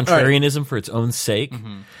pure contrarianism for its own sake,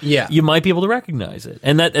 yeah, you might be able to recognize it.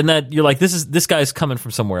 And that you're like, this guy's coming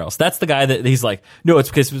from somewhere else. That's the guy that he's like, no, it's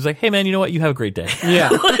because he was like, hey man, you know what? You have a great day.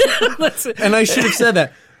 Yeah. And I should have said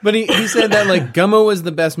that. But he said that like Gummo was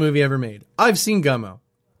the best movie ever made. I've seen Gummo.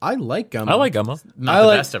 I like Gummo. I like Gummo. Not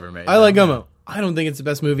the best ever made. I like Gummo. I don't think it's the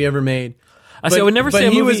best movie ever made. I would never say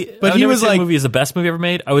a movie. But he was like, movie is the best movie ever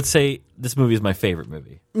made. I would say this movie is my favorite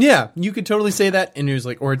movie. Yeah, you could totally say that, and he was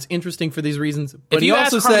like, or it's interesting for these reasons. But if you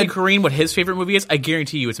ask Harvey Korine what his favorite movie is, I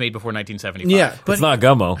guarantee you it's made before 1975. Yeah, but it's not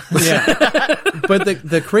Gummo. Yeah, but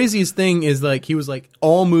the craziest thing is like he was like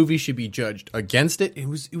all movies should be judged against it. It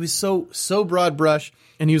was so broad brush,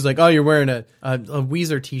 and he was like, oh, you're wearing a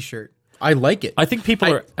Weezer t-shirt. I like it. I think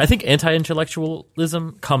I think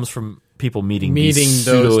anti-intellectualism comes from people meeting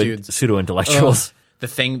those pseudo-intellectuals. The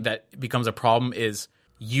thing that becomes a problem is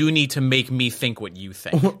you need to make me think what you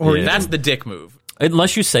think. That's the dick move.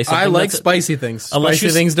 Unless you say something. I like spicy things. Spicy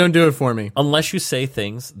things don't do it for me. Unless you say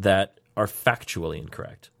things that are factually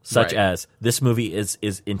incorrect, such as this movie is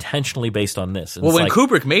intentionally based on this. And when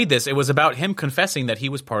Kubrick made this, it was about him confessing that he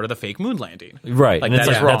was part of the fake moon landing. Right. Like, and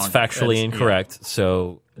that's wrong. That's factually incorrect. Yeah.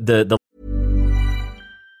 So the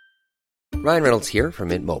Ryan Reynolds here from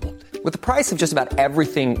Mint Mobile. With the price of just about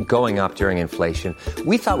everything going up during inflation,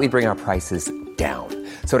 we thought we'd bring our prices down.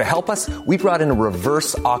 So to help us, we brought in a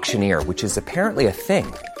reverse auctioneer, which is apparently a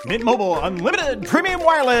thing. Mint Mobile Unlimited Premium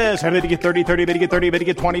Wireless. How to get 30, 30, bit to get 30, bit to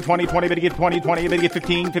get 20, 20, 20, bit to get 20, 20, bit to get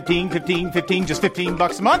 15, 15, 15, 15, just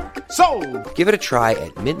 $15 a month? Sold! Give it a try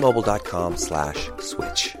at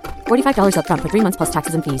mintmobile.com/switch. $45 up front for 3 months plus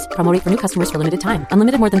taxes and fees. Promo rate for new customers for limited time.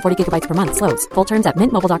 Unlimited more than 40 gigabytes per month. Slows full terms at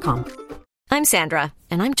mintmobile.com. I'm Sandra,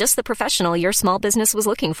 and I'm just the professional your small business was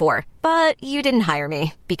looking for. But you didn't hire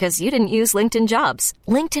me because you didn't use LinkedIn Jobs.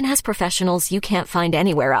 LinkedIn has professionals you can't find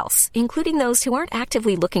anywhere else, including those who aren't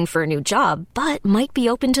actively looking for a new job, but might be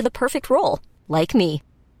open to the perfect role, like me.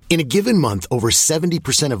 In a given month, over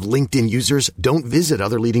 70% of LinkedIn users don't visit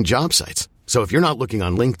other leading job sites. So if you're not looking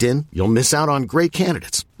on LinkedIn, you'll miss out on great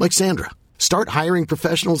candidates like Sandra. Start hiring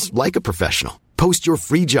professionals like a professional. Post your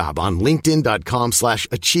free job on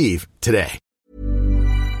linkedin.com/achieve today.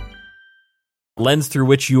 Lens through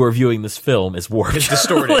which you are viewing this film is warped. It's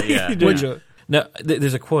distorted, yeah. Now,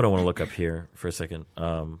 there's a quote I want to look up here for a second.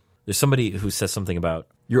 There's somebody who says something about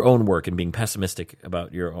your own work and being pessimistic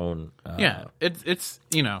about your own. It's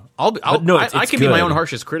I can good. be my own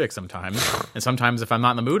harshest critic sometimes, and sometimes if I'm not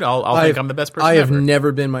in the mood, I'll think I'm the best person. I have ever.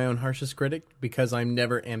 never been my own harshest critic because I'm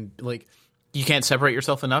never like. You can't separate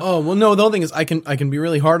yourself enough? Oh, well, no, the whole thing is I can be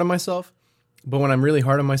really hard on myself, but when I'm really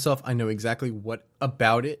hard on myself, I know exactly what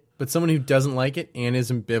about it. But someone who doesn't like it and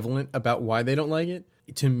is ambivalent about why they don't like it,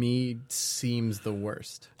 to me, seems the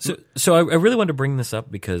worst. So I really wanted to bring this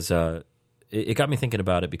up because it got me thinking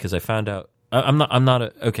about it because I found out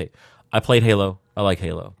I played Halo. I like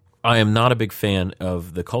Halo. I am not a big fan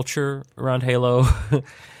of the culture around Halo.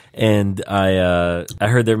 And I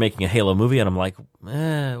heard they're making a Halo movie, and I'm like,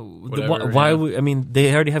 why would, I mean,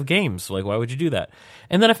 they already have games. Like, why would you do that?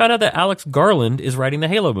 And then I found out that Alex Garland is writing the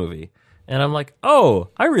Halo movie. And I'm like, oh,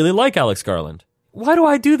 I really like Alex Garland. Why do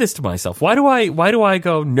I do this to myself? Why do I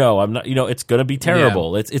go, no, I'm not, it's going to be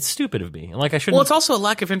terrible. Yeah. It's stupid of me. And like, I shouldn't. Well, it's also a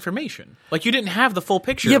lack of information. Like, you didn't have the full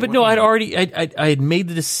picture. Yeah, but no, I had made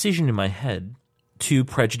the decision in my head to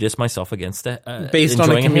prejudice myself against that. Based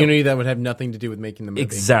on a community that would have nothing to do with making the movie.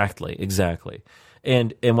 Exactly.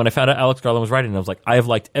 And when I found out Alex Garland was writing, I was like, I have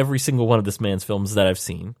liked every single one of this man's films that I've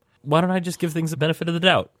seen. Why don't I just give things the benefit of the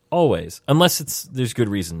doubt? Always. Unless there's good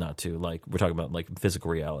reason not to. Like, we're talking about, like,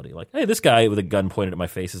 physical reality. Like, hey, this guy with a gun pointed at my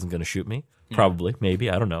face isn't going to shoot me. Probably.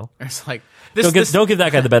 Maybe. I don't know. It's like... Don't give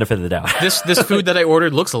that guy the benefit of the doubt. This food that I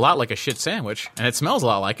ordered looks a lot like a shit sandwich, and it smells a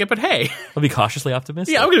lot like it, but hey. I'll be caustically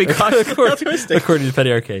optimistic. Yeah, I'm going to be cautiously optimistic. According to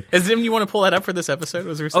Penny Arcade. Didn't you want to pull that up for this episode?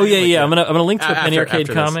 Was there I'm gonna link to a Penny Arcade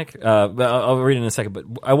comic. I'll read it in a second, but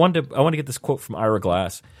I wanted to get this quote from Ira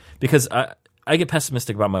Glass, because I get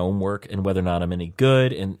pessimistic about my own work and whether or not I'm any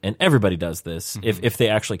good, and everybody does this if they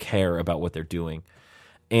actually care about what they're doing.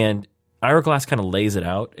 And Ira Glass kind of lays it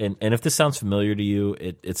out, and if this sounds familiar to you,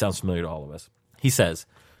 it sounds familiar to all of us. He says,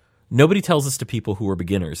 "Nobody tells this to people who are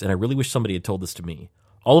beginners, and I really wish somebody had told this to me.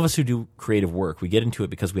 All of us who do creative work, we get into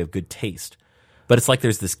it because we have good taste. But it's like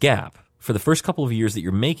there's this gap. For the first couple of years that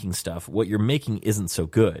you're making stuff, what you're making isn't so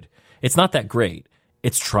good. It's not that great.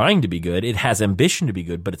 It's trying to be good. It has ambition to be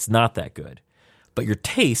good, but it's not that good. But your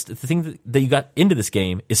taste, the thing that you got into this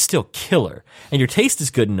game, is still killer. And your taste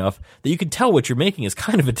is good enough that you can tell what you're making is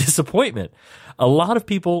kind of a disappointment. A lot of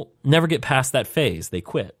people never get past that phase. They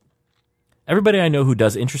quit. Everybody I know who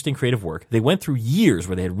does interesting creative work, they went through years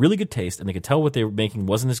where they had really good taste and they could tell what they were making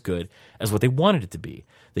wasn't as good as what they wanted it to be.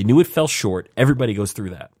 They knew it fell short. Everybody goes through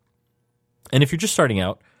that. And if you're just starting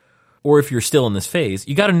out, or if you're still in this phase,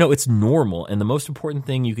 you got to know it's normal. And the most important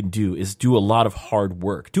thing you can do is do a lot of hard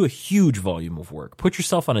work. Do a huge volume of work. Put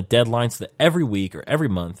yourself on a deadline so that every week or every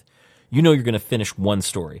month, you know you're going to finish one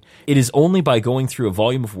story. It is only by going through a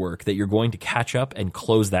volume of work that you're going to catch up and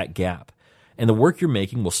close that gap. And the work you're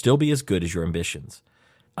making will still be as good as your ambitions.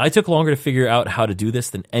 I took longer to figure out how to do this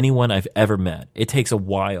than anyone I've ever met. It takes a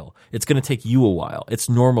while. It's going to take you a while. It's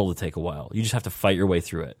normal to take a while. You just have to fight your way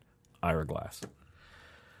through it. Ira Glass.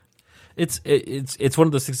 It's one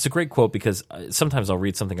of those things. It's a great quote because sometimes I'll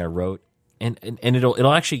read something I wrote and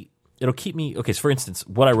it'll keep me. Okay, so for instance,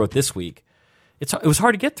 what I wrote this week, it was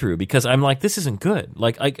hard to get through because I'm like, this isn't good.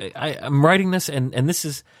 Like I'm writing this and this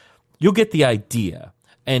is, you'll get the idea.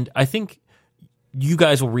 And I think you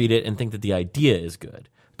guys will read it and think that the idea is good,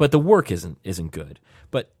 but the work isn't good.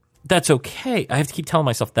 But that's okay. I have to keep telling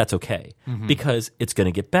myself that's okay because it's going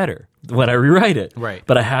to get better when I rewrite it. Right.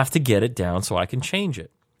 But I have to get it down so I can change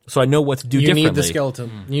it. So I know what to do differently. You need the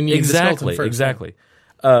skeleton. You need the skeleton first. Exactly.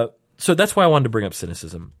 So that's why I wanted to bring up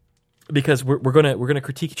cynicism, because we're gonna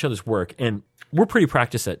critique each other's work, and we're pretty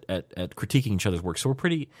practiced at critiquing each other's work. So we're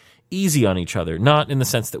pretty easy on each other, not in the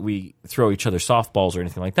sense that we throw each other softballs or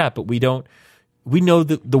anything like that, but we know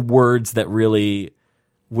the words that really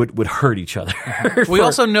would hurt each other. We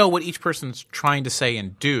also know what each person's trying to say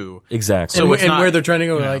and do. Exactly. So and where they're trying to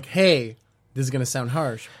go, like, hey, this is going to sound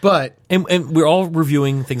harsh, but... And we're all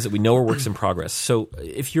reviewing things that we know are works in progress. So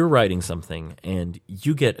if you're writing something and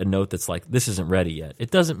you get a note that's like, this isn't ready yet,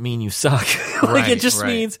 it doesn't mean you suck. It just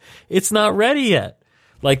means it's not ready yet.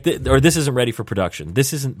 Like, or this isn't ready for production.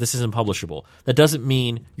 This isn't publishable. That doesn't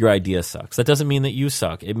mean your idea sucks. That doesn't mean that you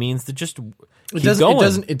suck. It means that just keep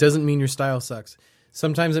going. It doesn't mean your style sucks.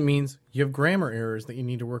 Sometimes it means you have grammar errors that you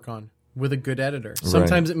need to work on with a good editor.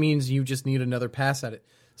 Sometimes it means you just need another pass at it.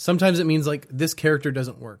 Sometimes it means, like, this character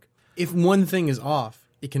doesn't work. If one thing is off,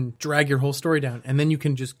 it can drag your whole story down, and then you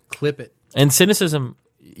can just clip it. And cynicism,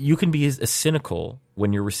 you can be as cynical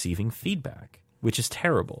when you're receiving feedback, which is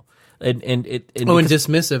terrible. And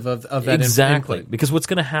dismissive of that. Exactly. input. Because what's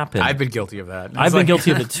going to happen... I've been guilty of that. I've been guilty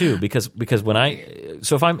of it, too, because when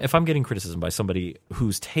if I'm getting criticism by somebody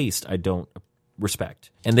whose taste I don't respect,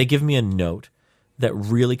 and they give me a note that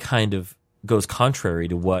really kind of goes contrary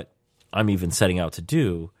to what I'm even setting out to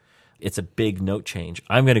do, it's a big note change.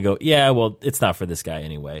 I'm going to go, yeah, well, it's not for this guy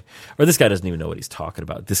anyway. Or this guy doesn't even know what he's talking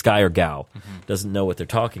about. This guy or gal doesn't know what they're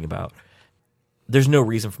talking about. There's no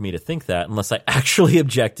reason for me to think that unless I actually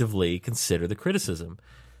objectively consider the criticism.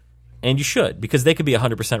 And you should, because they could be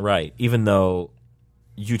 100% right. Even though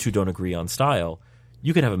you two don't agree on style,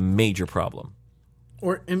 you could have a major problem.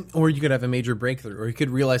 Or you could have a major breakthrough, or you could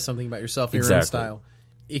realize something about yourself in your own style.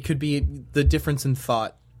 It could be the difference in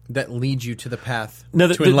thought that leads you to the path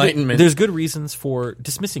to enlightenment. There's good reasons for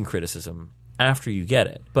dismissing criticism after you get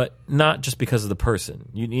it, but not just because of the person.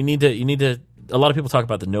 You need to. A lot of people talk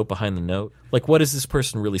about the note behind the note. Like, what is this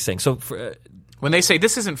person really saying? So when they say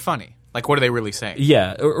this isn't funny, like, what are they really saying?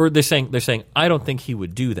 Yeah, or they're saying I don't think he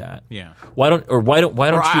would do that. Yeah. Why don't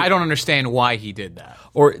I don't understand why he did that.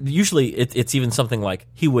 Or usually it's even something like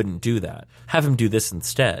he wouldn't do that. Have him do this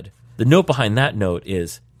instead. The note behind that note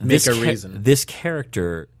is reason. This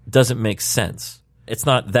character doesn't make sense. It's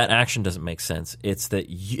not that action doesn't make sense. It's that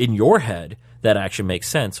in your head that action makes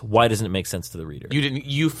sense. Why doesn't it make sense to the reader?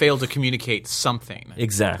 You failed to communicate something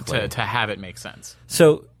exactly to have it make sense.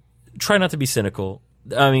 So try not to be cynical.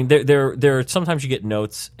 I mean, there are sometimes you get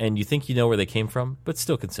notes and you think you know where they came from, but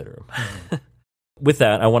still consider them. With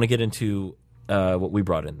that, I want to get into what we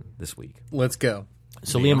brought in this week. Let's go.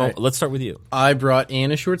 So, Liam, let's start with you. I brought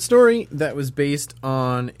in a short story that was based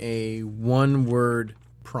on a one-word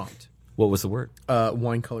prompt. What was the word?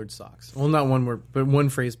 Wine-colored socks. Well, not one word, but one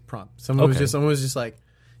phrase prompt. Someone was just like,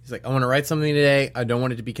 he's like, I want to write something today. I don't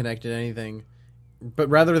want it to be connected to anything. But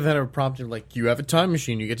rather than a prompt of like, you have a time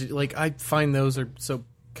machine, you get to, like, I find those are so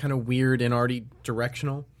kind of weird and already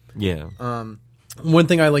directional. Yeah. One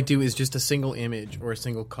thing I like to do is just a single image or a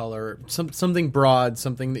single color, something broad,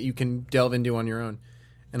 something that you can delve into on your own.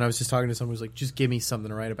 And I was just talking to someone who was like, just give me something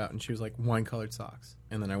to write about. And she was like, wine-colored socks.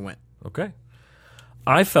 And then I went. Okay.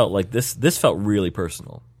 I felt like this felt really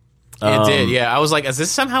personal. It did, yeah. I was like, is this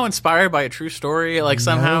somehow inspired by a true story? Like,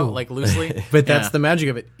 somehow, like, loosely? But that's the magic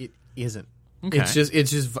of it. It isn't. Okay.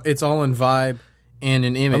 It's all in vibe and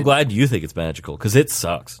an image. I'm glad you think it's magical, because it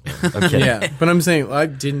sucks. Okay. Yeah, but I'm saying, I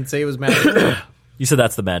didn't say it was magical. You said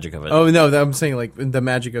that's the magic of it. Oh, no, I'm saying, like, the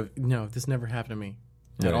magic of, no, this never happened to me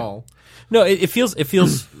at all. No, it feels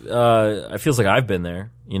like I've been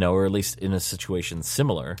there, or at least in a situation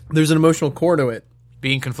similar. There's an emotional core to it.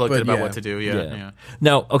 Being conflicted about what to do, yeah.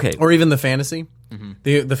 Now, okay. Or even the fantasy.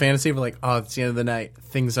 Mm-hmm. The fantasy of like, oh, it's the end of the night.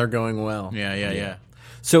 Things are going well. Yeah.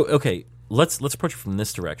 So, okay, let's approach it from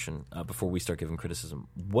this direction before we start giving criticism.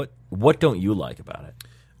 What don't you like about it?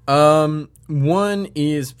 One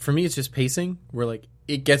is, for me, it's just pacing. Where like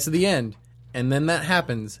it gets to the end, and then that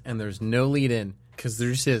happens, and there's no lead in because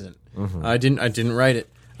there just isn't. Mm-hmm. I didn't write it.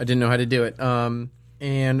 I didn't know how to do it.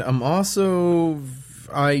 And I'm also,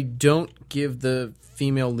 I don't give the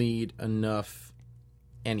female lead enough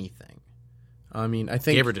anything. I mean, I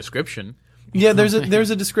think gave her description. Yeah, there's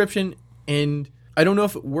a description, and I don't know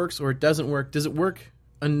if it works or it doesn't work. Does it work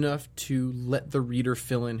enough to let the reader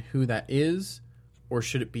fill in who that is, or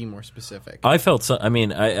should it be more specific? I felt so. I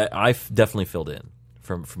mean, I definitely filled in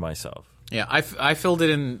for myself. Yeah, I filled it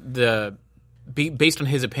in based on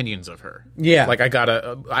his opinions of her. Yeah. Like I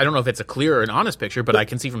don't know if it's a clear and honest picture, but I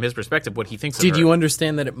can see from his perspective what he thinks of her. Did you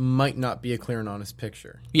understand that it might not be a clear and honest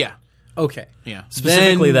picture? Yeah. Okay. Yeah.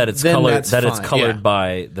 Specifically that it's colored fine. Colored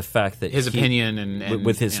by the fact that his opinion and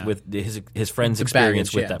with his friend's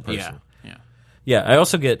experience with that person. Yeah. I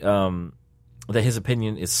also get that his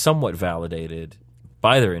opinion is somewhat validated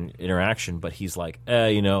by their interaction, but he's like,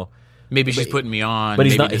 maybe she's putting me on, but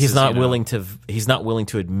he's not willing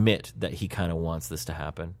to admit that he kind of wants this to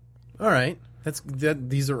happen. All right,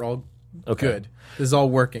 these are all good. This is all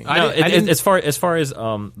working. As far as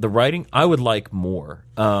the writing, I would like more.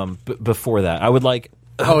 Before that, I would like.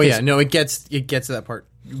 It gets to that part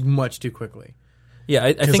much too quickly. Yeah,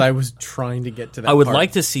 I think I was trying to get to that. I would part.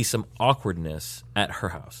 like to see some awkwardness at her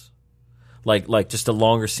house, like just a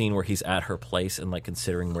longer scene where he's at her place and like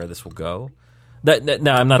considering where this will go.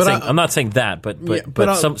 No, I'm not saying that, but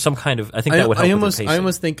some kind of. I think that would help. I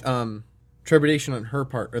almost think trepidation on her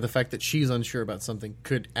part, or the fact that she's unsure about something,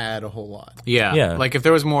 could add a whole lot. Yeah. Like if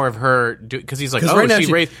there was more of her, because he's like, she right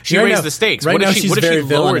raised now, the stakes. Right what if she lowered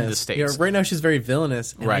villainous. the stakes? Yeah, right now she's very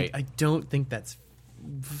villainous. And right. I don't think that's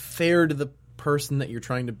fair to the person that you're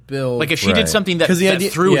trying to build. Like if she did something that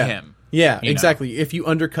threw him. Yeah, exactly. If you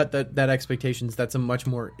undercut that expectations, that's a much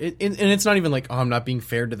more. And it's not even like, I'm not being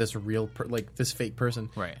fair to this this fake person.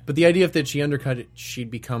 Right. But the idea that she undercut it, she'd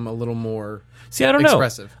become a little more. See, I don't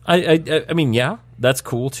expressive. know. I mean, yeah, that's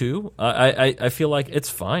cool too. I feel like it's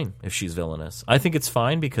fine if she's villainous. I think it's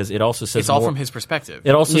fine because it also says it's all from his perspective.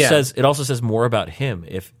 It also says more about him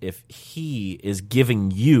if he is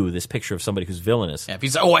giving you this picture of somebody who's villainous. Yeah, if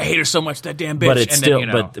he's I hate her so much, that damn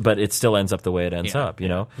bitch. But it still ends up the way it ends up.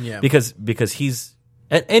 Yeah. Because he's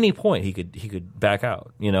at any point he could back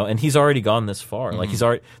out, and he's already gone this far. Mm-hmm.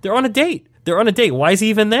 Like they're on a date. Why is he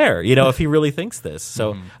even there? If he really thinks this.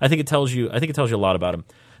 So I think it tells you a lot about him.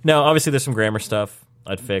 Now, obviously, there's some grammar stuff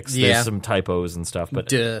I'd fix. Yeah. There's some typos and stuff, but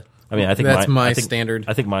duh. I mean, I think that's my standard.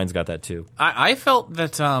 I think mine's got that too. I felt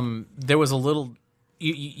that there was a little.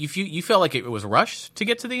 You felt like it was rushed to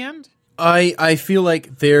get to the end. I feel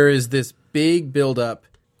like there is this big build up,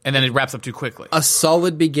 and then it wraps up too quickly. a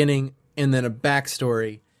solid beginning, and then a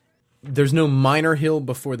backstory. There's no minor hill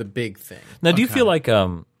before the big thing. Now, do you feel like I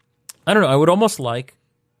don't know? I would almost like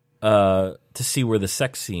to see where the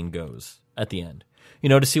sex scene goes at the end. You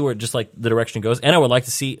know, to see where just like the direction it goes, and I would like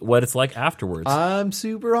to see what it's like afterwards. I'm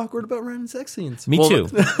super awkward about random sex scenes. Me too.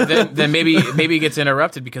 then maybe he gets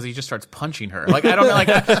interrupted because he just starts punching her. Like I don't know.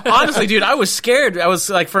 Like honestly, dude, I was scared. I was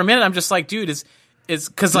like, for a minute, I'm just like, dude, is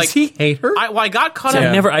because like Does he hate her? I got caught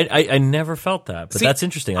up. I never felt that, but See, that's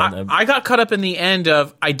interesting. I got caught up in the end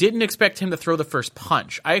of. I didn't expect him to throw the first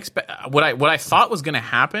punch. I expect what I thought was going to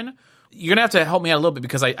happen. You're gonna have to help me out a little bit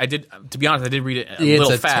because I did. To be honest, I did read it a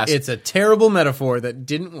little fast. It's a terrible metaphor that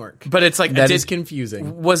didn't work. But it's like that is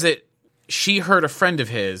confusing. Was it? She hurt a friend of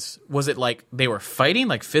his. Was it like they were fighting,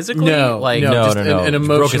 like physically? No, like just no. An It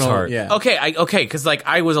emotional. broke his heart. Yeah. Okay, because like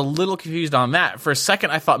I was a little confused on that. For a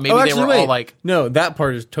second, I thought maybe Actually, they were all like. No, that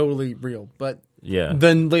part is totally real, but Yeah.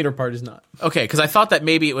 the later part is not. Okay, because I thought that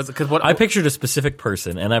maybe it was because what I pictured a specific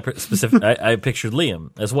person, and I pictured Liam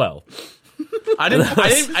as well. I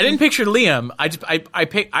didn't picture Liam.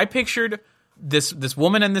 I pictured this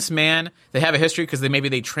woman and this man. They have a history because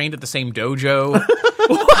they trained at the same dojo.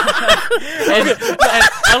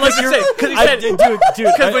 I like your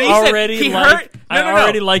dude. I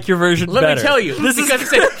already like your version better. Let me tell you, because he said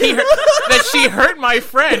that she hurt my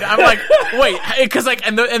friend. I'm like, wait, because like,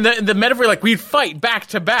 and the metaphor, like we'd fight back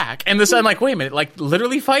to back, and I'm like, wait a minute, like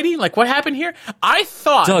literally fighting, like what happened here? I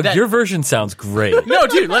thought, Doug, that, your version sounds great. No,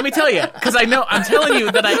 dude, let me tell you, because I'm telling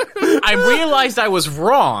you that I realized I was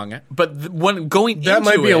wrong, but when going into That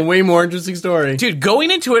might be a way more interesting story. dude,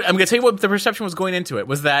 going into it, I'm gonna tell you what the perception was going into it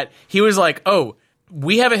was that he was like, oh.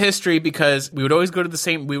 We have a history because we would always go to the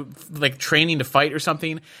same, we like training to fight or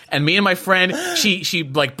something. And me and my friend, she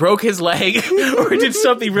like broke his leg or did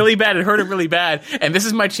something really bad and hurt him really bad. And this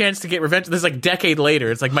is my chance to get revenge. This is like a decade later.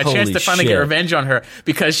 It's like my chance to finally get revenge on her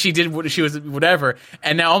because she was whatever.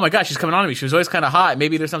 And now, oh my gosh, she's coming on to me. She was always kind of hot.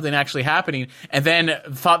 Maybe there's something actually happening. And then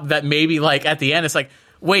thought that maybe like at the end, it's like,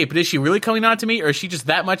 wait, but is she really coming on to me? Or is she just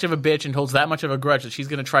that much of a bitch and holds that much of a grudge that she's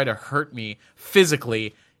going to try to hurt me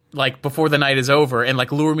physically? Like before the night is over, and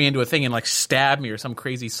like lure me into a thing and like stab me or some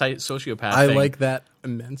crazy sociopath. I thing. like that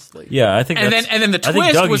immensely. Yeah, I think. And then the twist. I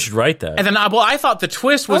think Doug, was, you should write that. And then I thought the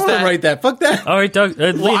twist was I don't that. write that. Fuck that. All right, Doug,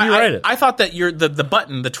 leave you write it. I thought that the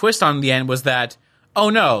button, the twist on the end was that. Oh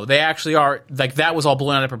no, they actually are like that was all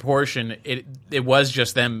blown out of proportion. It was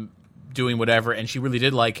just them doing whatever, and she really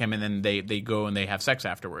did like him, and then they go and they have sex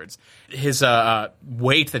afterwards. His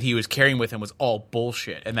weight that he was carrying with him was all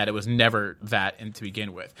bullshit, and that it was never that to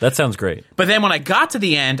begin with. That sounds great. But then when I got to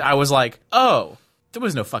the end, I was like, oh, there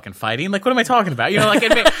was no fucking fighting. Like, what am I talking about? You know, like,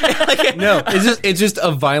 No, it's just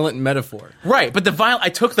a violent metaphor. Right, but I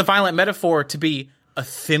took the violent metaphor to be a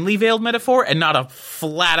thinly veiled metaphor and not a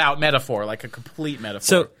flat out metaphor, like a complete metaphor.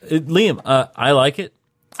 So, Liam, I like it.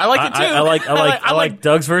 I like it too. I like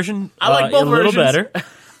Doug's version. I like both a little versions. better.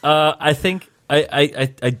 I think I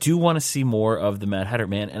do want to see more of the Mad Hatter,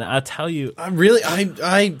 man. And I tell you, I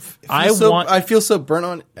feel so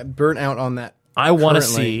burnt out on that. I want to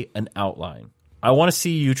currently. see an outline. I want to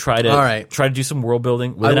see you try to do some world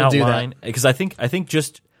building with an outline, because I think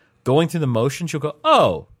just going through the motions, you'll go,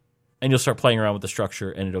 oh, and you'll start playing around with the structure,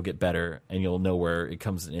 and it'll get better, and you'll know where it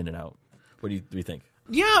comes in and out. What do you think?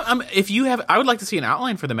 Yeah, if you have, I would like to see an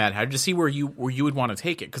outline for the Mad Hatter to see where you would want to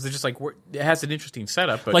take it, because it's just like it has an interesting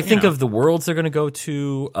setup. But like think of the worlds they're going to go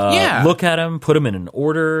to. Look at them, put them in an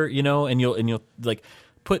order, and you'll like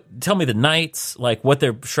tell me the knights, like what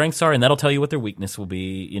their strengths are, and that'll tell you what their weakness will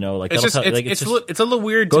be. Like it's a little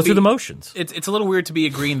weird. Go through the motions. It's a little weird to be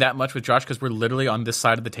agreeing that much with Josh, because we're literally on this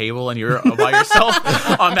side of the table and you're by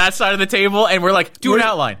yourself on that side of the table, and we're like, do an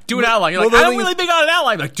outline. You're like, I don't really think on an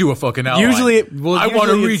outline. Like, do a fucking outline. Usually, I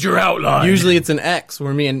want to read your outline. Usually, it's an X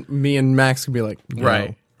where me and Max can be like,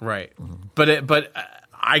 no. right. But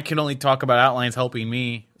I can only talk about outlines helping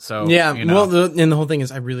me. So yeah. Well, and the whole thing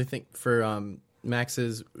is, I really think for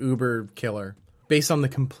Max's Uber killer, based on the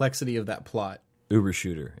complexity of that plot. Uber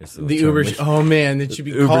shooter. Is the Uber. Oh man, it should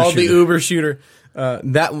be called the Uber shooter.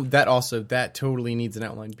 That totally needs an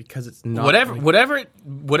outline, because it's not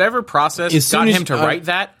whatever process got him to write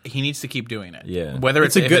that, he needs to keep doing it. Yeah, whether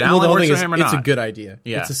it's a good outline works for him or not. It's a good idea.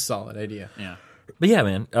 Yeah, it's a solid idea. Yeah. But yeah,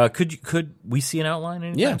 man, could we see an outline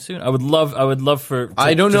anytime soon? I would love for.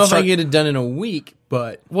 I don't know if I get it done in a week,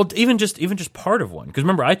 but even just part of one. Because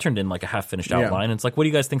remember, I turned in like a half finished outline, and it's like, what do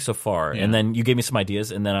you guys think so far? Yeah. And then you gave me some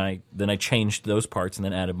ideas, and then I changed those parts and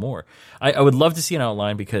then added more. I would love to see an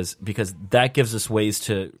outline, because that gives us ways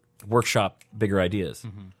to workshop bigger ideas.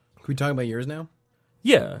 Mm-hmm. Can we talk about yours now?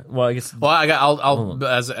 Yeah. Well, I guess. Well, I'll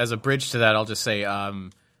as a bridge to that, I'll just say,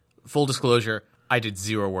 full disclosure, I did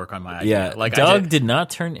zero work on my idea. Yeah, Doug did not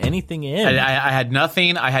turn anything in. I had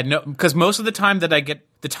nothing. I had no, because most of the time that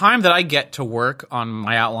I get to work on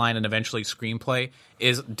my outline and eventually screenplay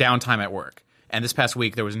is downtime at work. And this past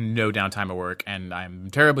week there was no downtime at work, and I'm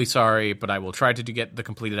terribly sorry, but I will try to get the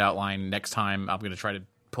completed outline next time. I'm going to try to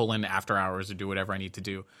pull in after hours or do whatever I need to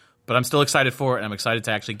do. But I'm still excited for it, and I'm excited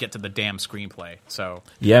to actually get to the damn screenplay. So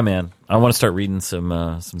yeah, man, I want to start reading some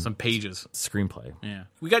pages screenplay. Yeah,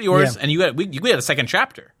 we got yours, and you got a second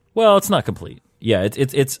chapter. Well, it's not complete. Yeah,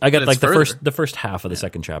 it's I got like the first half of the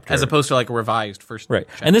second chapter, as opposed to like a revised first. Right,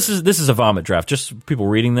 chapter. And this is a vomit draft. Just people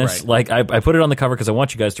reading this, like I put it on the cover because I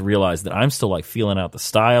want you guys to realize that I'm still like feeling out the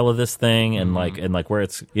style of this thing and like where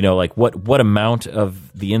it's like what amount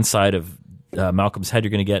of the inside of Malcolm's head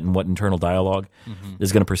you're going to get and what internal dialogue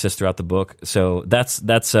is going to persist throughout the book. So that's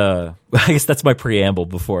I guess that's my preamble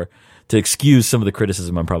before to excuse some of the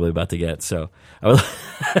criticism I'm probably about to get. So I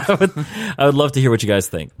would love to hear what you guys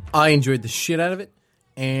think. I enjoyed the shit out of it,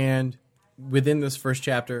 and within this first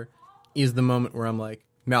chapter is the moment where I'm like,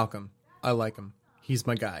 Malcolm, I like him. He's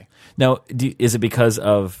my guy. Now, is it because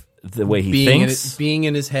of the way he thinks? Being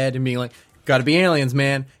in his head and being like, gotta be aliens,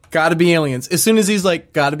 man. Gotta be aliens. As soon as he's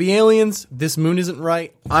like, gotta be aliens, this moon isn't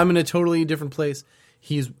right, I'm in a totally different place.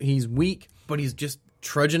 He's weak, but he's just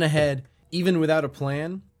trudging ahead, even without a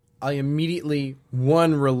plan. I immediately,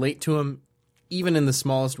 relate to him, even in the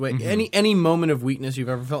smallest way. Any moment of weakness you've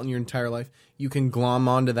ever felt in your entire life, you can glom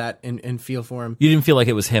onto that and feel for him. You didn't feel like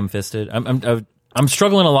it was ham-fisted? I'm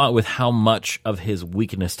struggling a lot with how much of his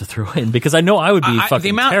weakness to throw in, because I know I would be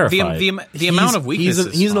fucking terrified. The amount of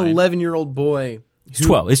weakness he's an 11-year-old boy. He's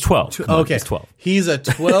 12. He's 12. Okay. He's 12. He's a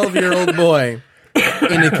 12-year-old boy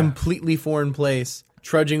in a completely foreign place,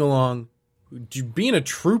 trudging along, being a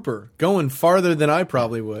trooper, going farther than I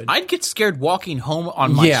probably would. I'd get scared walking home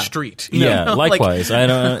on my street. Yeah, likewise. I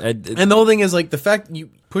don't. And the whole thing is, like, the fact you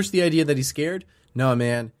push the idea that he's scared. No,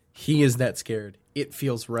 man, he is that scared. It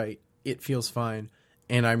feels right. It feels fine.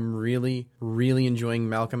 And I'm really, really enjoying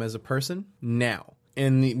Malcolm as a person now.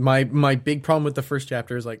 And my big problem with the first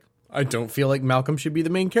chapter is, like, I don't feel like Malcolm should be the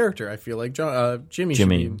main character. I feel like Jimmy should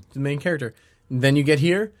be the main character. And then you get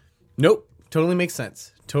here, nope, totally makes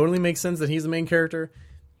sense. Totally makes sense that he's the main character.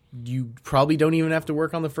 You probably don't even have to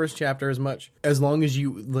work on the first chapter as much, as long as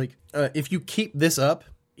you, like, if you keep this up,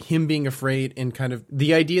 him being afraid and kind of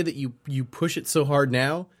the idea that you push it so hard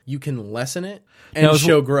now, you can lessen it and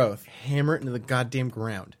show growth. Hammer it into the goddamn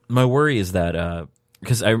ground. My worry is that...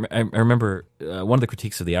 because I remember one of the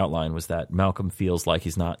critiques of the outline was that Malcolm feels like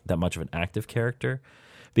he's not that much of an active character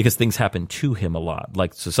because things happen to him a lot.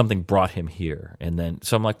 Like, so something brought him here. And then,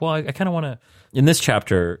 so I'm like, well, I kind of want to, in this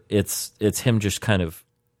chapter, it's him just kind of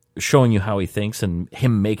showing you how he thinks and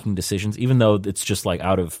him making decisions, even though it's just like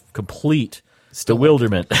out of complete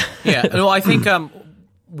bewilderment. Yeah. Well, I think,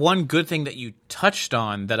 one good thing that you touched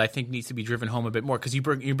on that I think needs to be driven home a bit more, because you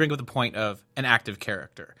bring up the point of an active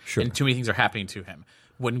character, and too many things are happening to him.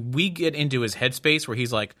 When we get into his headspace where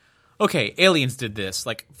he's like, okay, aliens did this.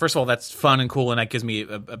 Like, first of all, that's fun and cool, and that gives me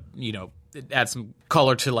it adds some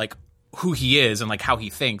color to like who he is and like how he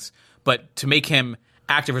thinks. But to make him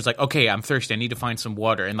active, it's like, okay, I'm thirsty, I need to find some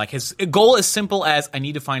water, and like his goal is simple as I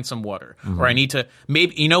need to find some water, or I need to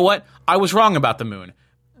maybe, you know what, I was wrong about the moon.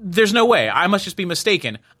 There's no way. I must just be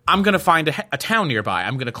mistaken. I'm going to find a town nearby.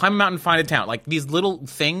 I'm going to climb a mountain and find a town. Like, these little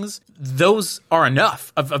things, those are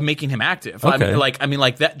enough of making him active. Okay. I mean,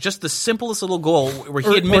 that, just the simplest little goal where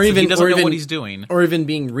he admits that he doesn't know what he's doing. Or even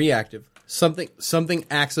being reactive. Something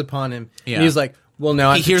acts upon him. Yeah. And he's like, well,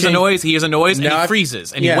 now he hears a noise, and he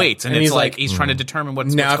freezes, and he waits, and it's like he's trying to determine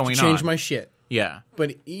what's going on. Now I have to change my shit. Yeah.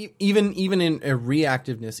 But even in a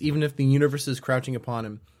reactiveness, even if the universe is crouching upon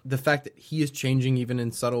him, the fact that he is changing even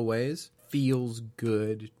in subtle ways feels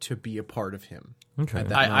good to be a part of him. Okay.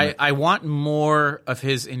 I want more of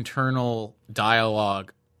his internal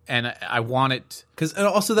dialogue, and I want it because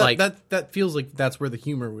also that feels like that's where the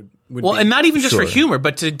humor would well, be. And not even just for humor,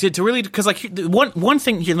 but to really, because like one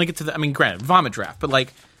thing here, let me get to the, I mean, granted, vomit draft, but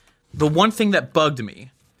like the one thing that bugged me,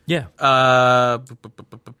 he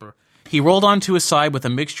rolled onto his side with a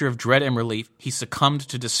mixture of dread and relief. He succumbed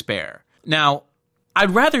to despair. Now,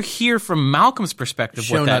 I'd rather hear from Malcolm's perspective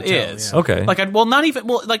what that is. Yeah. Okay. Like,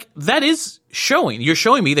 that is showing. You're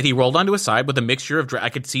showing me that he rolled onto his side with a mixture of dread. I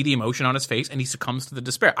could see the emotion on his face, and he succumbs to the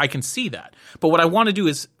despair. I can see that. But what I want to do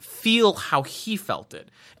is feel how he felt it.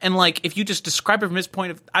 And, like, if you just describe it from his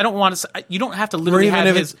point of, I don't want to, you don't have to literally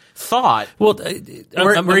have his thought. Well,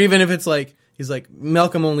 or even if it's like, he's like,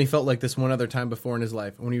 Malcolm only felt like this one other time before in his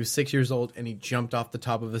life, when he was 6 years old and he jumped off the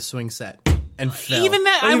top of a swing set. and fell. Even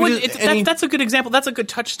that, Or I even would. just any- That's a good example. That's a good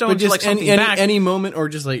touchstone but to just like something any, back. any moment, or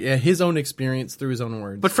just like his own experience through his own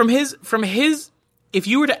words. But from his, if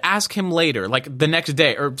you were to ask him later, like the next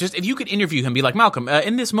day, or just if you could interview him, be like, Malcolm,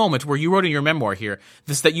 in this moment where you wrote in your memoir here,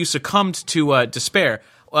 that you succumbed to despair,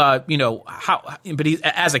 how? But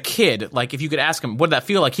as a kid, like if you could ask him, what did that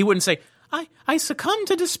feel like? He wouldn't say, I succumbed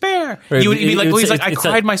to despair. Right, He would be like, it's- well, he's like, it's I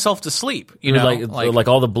cried myself to sleep. You know, like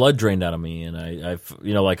all the blood drained out of me, and I felt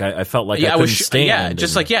like I couldn't stand. Yeah,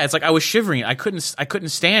 just like it's like I was shivering. I couldn't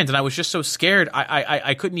stand, and I was just so scared.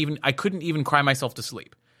 I couldn't even cry myself to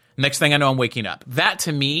sleep. Next thing I know, I'm waking up. That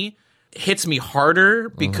to me hits me harder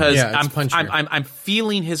because Yeah, it's punchier. I'm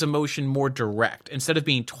feeling his emotion more direct instead of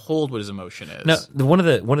being told what his emotion is. Now, one of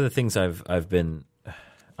the things I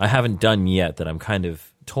haven't done yet that I'm kind of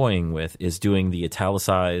toying with is doing the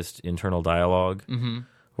italicized internal dialogue,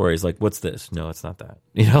 where he's like, "What's this? No, it's not that."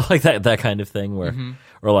 Like that kind of thing, where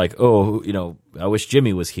or like, "Oh, I wish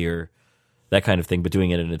Jimmy was here," that kind of thing, but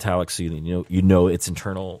doing it in italics, so you know it's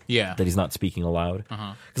internal, that he's not speaking aloud.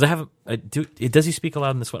 Because does he speak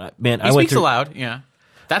aloud in this one? Man, he speaks aloud. Yeah,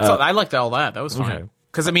 that's I liked all that. That was fine. Okay.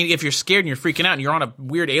 Because I mean, if you're scared and you're freaking out and you're on a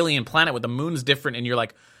weird alien planet where the moon's different and you're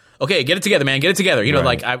like, okay, get it together, man, get it together.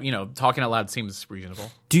 Right. Talking out loud seems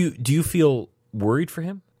reasonable. Do you feel worried for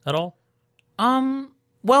him at all?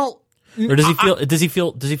 Well, Or does he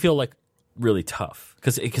feel like really tough?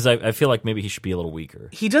 Because I feel like maybe he should be a little weaker.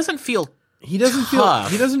 he doesn't feel. he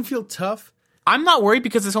doesn't feel tough. I'm not worried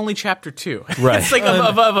because it's only chapter 2. Right. It's like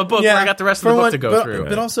of a book where I got the rest of the book to go through.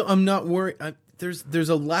 But also, I'm not worried. There's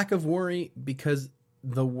a lack of worry because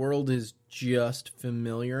the world is just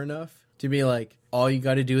familiar enough to be like, all you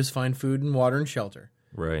got to do is find food and water and shelter.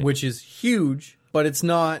 Right. Which is huge, but it's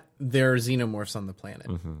not there are xenomorphs on the planet.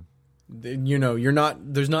 You're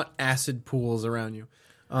not. There's not acid pools around you.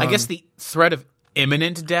 I guess the threat of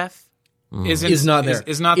imminent death Is not there.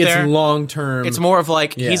 Is not there. It's long term. It's more of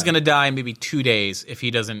like Yeah. he's going to die in maybe 2 days if he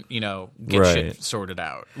doesn't, get Right. shit sorted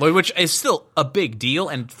out. Which is still a big deal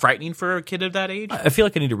and frightening for a kid of that age. I feel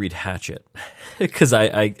like I need to read Hatchet because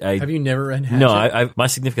I Have you never read Hatchet? no, my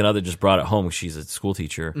significant other just brought it home. She's a school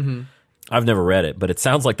teacher. I've never read it, but it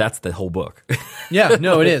sounds like that's the whole book. Yeah,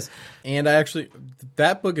 no, it is. And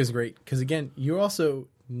that book is great because again, you also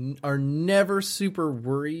are never super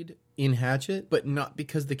worried in Hatchet, but not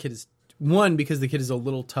because the kid is because the kid is a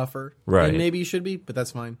little tougher Right. than maybe he should be, but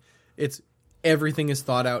that's fine. It's everything is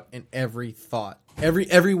thought out, and every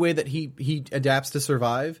way that he adapts to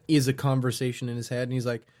survive is a conversation in his head, and he's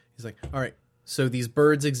like, all right, so these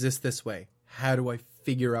birds exist this way. How do I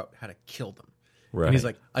figure out how to kill them? Right. And he's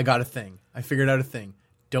like, I got a thing. I figured out a thing.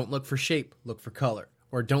 Don't look for shape, look for color,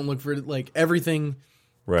 or don't look for like everything.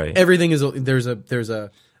 Right. Everything is there's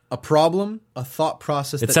a problem, a thought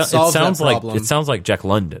process that solves that problem. It sounds like Jack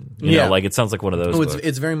London. Yeah. Like it sounds like one of those. Oh, books.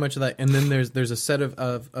 it's very much that. And then there's a set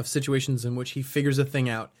of situations in which he figures a thing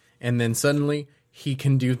out, and then suddenly he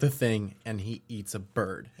can do the thing, and he eats a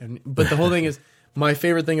bird. But the whole thing is, my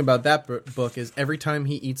favorite thing about that book is every time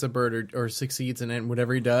he eats a bird or succeeds in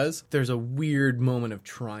whatever he does, there's a weird moment of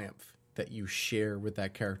triumph that you share with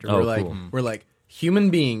that character. Oh, We're like human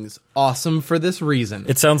beings, awesome for this reason.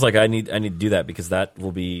 It sounds like I need to do that because that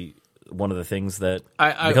will be one of the things that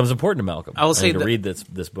becomes important to Malcolm. I will say need to that read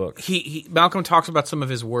this book. Malcolm talks about some of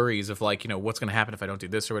his worries of like, what's going to happen if I don't do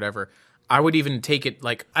this or whatever. I would even take it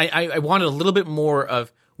like I wanted a little bit more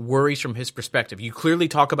of worries from his perspective. You clearly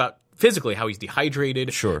talk about physically how he's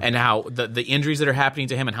dehydrated, Sure, and how the injuries that are happening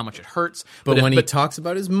to him and how much it hurts. But when he talks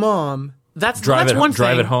about his mom, that's drive one it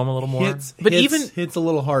thing. home a little more. hits a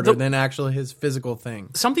little harder than actually his physical thing.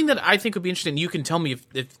 Something that I think would be interesting. You can tell me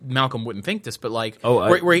if Malcolm wouldn't think this, but like, Oh,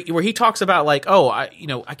 where he talks about like, I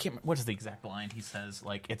can't remember, what is the exact line he says?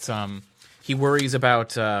 Like, it's he worries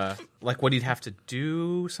about like what he'd have to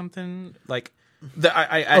do, something like He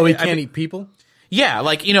can't eat people. Yeah,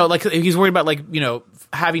 like like he's worried about like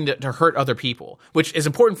having to hurt other people, which is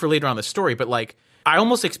important for later on in the story. But like, I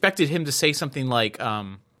almost expected him to say something like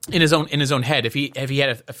in his own head, if he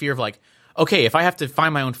had a fear of like, okay, if I have to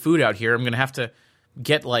find my own food out here, I'm gonna have to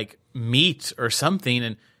get like meat or something,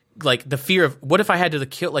 and like the fear of what if I had to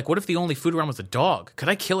kill, like what if the only food around was a dog? Could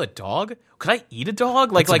I kill a dog? Could I eat a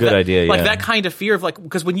dog? Like That's a good idea, like yeah. that kind of fear of like,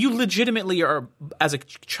 because when you legitimately are as a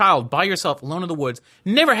child by yourself alone in the woods,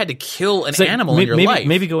 never had to kill an animal in your life.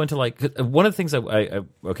 Maybe go into like one of the things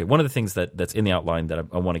one of the things that's in the outline that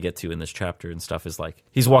I want to get to in this chapter and stuff is like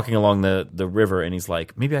he's walking along the river and he's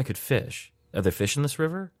like, maybe I could fish. Are there fish in this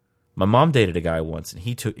river? My mom dated a guy once, and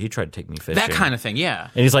he tried to take me fishing. That kind of thing, yeah.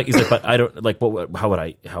 And he's like, but I don't like. How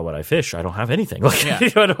would I fish? I don't have anything. Like, Yeah.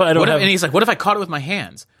 I don't have. And he's like, what if I caught it with my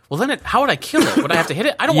hands? Well, then how would I kill it? Would I have to hit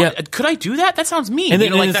it? I don't want. Could I do that? That sounds mean. And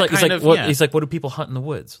then like he's that like, kind of. he's like, what do people hunt in the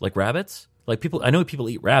woods? Like rabbits? Like I know people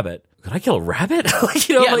eat rabbit. Could I kill a rabbit?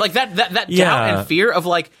 Like that doubt and fear of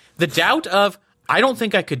like the doubt of I don't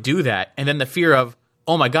think I could do that, and then the fear of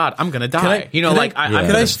oh my god, I'm gonna die. I'm could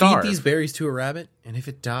gonna I starve. feed these berries to a rabbit, and if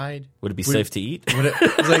it died, would it be safe to eat? Would it,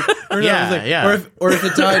 it's like, or no, Yeah, it's like, yeah. Or if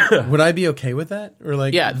it died, would I be okay with that? Or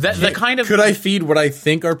like, the kind of could I feed what I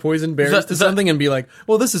think are poison berries to something and be like,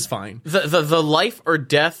 well, this is fine. The life or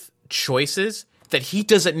death choices that he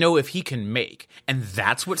doesn't know if he can make, and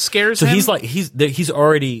that's what scares him. So he's like he's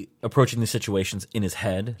already approaching these situations in his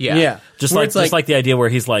head. Yeah. Just like the idea where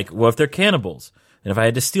he's like, well, if they're cannibals, and if I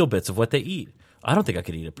had to steal bits of what they eat, I don't think I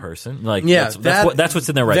could eat a person. Like, that's what's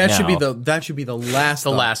in there right now. That should be the last.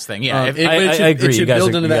 The last thing. Yeah, I agree. You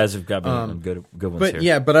guys have got good ones but here.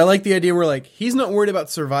 Yeah, but I like the idea where like he's not worried about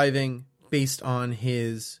surviving based on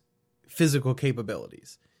his physical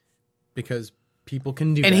capabilities, because people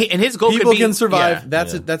can do and that. And his goal people could be, can survive.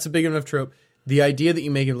 Yeah. That's a big enough trope. The idea that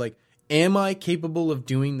you make of like, am I capable of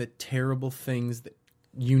doing the terrible things that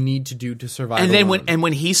you need to do to survive? And then alone?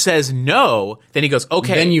 when he says no, then he goes,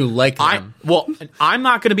 okay. Then you like them. I'm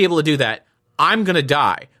not going to be able to do that. I'm going to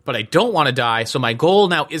die, but I don't want to die. So my goal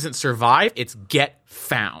now isn't survive; it's get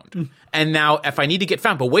found. And now, if I need to get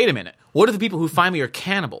found, but wait a minute, what if the people who find me are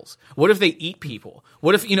cannibals? What if they eat people?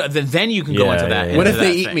 What if Then you can go into that. Yeah. What if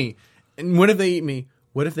they eat me? And what if they eat me?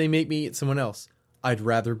 What if they make me eat someone else? I'd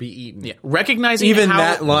rather be eaten. Yeah, recognizing even how,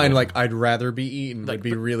 that line, like I'd rather be eaten, would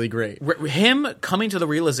be really great. Him coming to the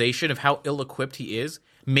realization of how ill-equipped he is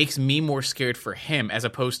makes me more scared for him, as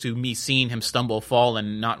opposed to me seeing him stumble, fall,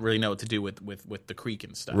 and not really know what to do with the creek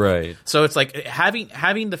and stuff. Right. So it's like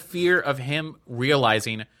having the fear of him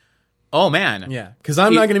realizing, oh man, yeah, because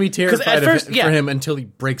I'm not going to be terrified for him until he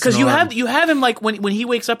breaks. Because you have him like when he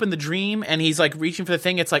wakes up in the dream and he's like reaching for the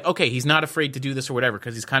thing. It's like, okay, he's not afraid to do this or whatever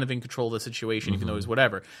because he's kind of in control of the situation, even though he's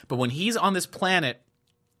whatever. But when he's on this planet,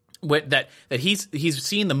 that he's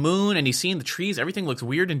seeing the moon and he's seeing the trees, everything looks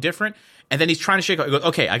weird and different, and then he's trying to shake out. He goes,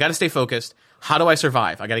 okay, I got to stay focused. How do I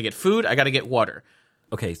survive? I got to get food. I got to get water.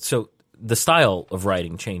 Okay, so the style of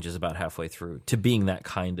writing changes about halfway through to being that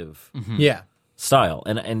kind of style,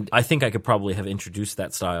 and I think I could probably have introduced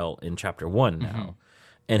that style in chapter 1 now,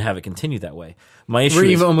 and have it continue that way. My issue we're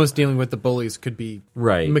is even almost dealing with the bullies could be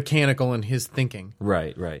mechanical in his thinking.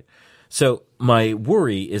 Right. So my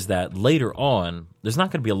worry is that later on, there's not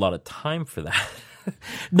going to be a lot of time for that.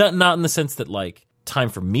 not in the sense that like time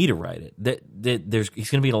for me to write it. That he's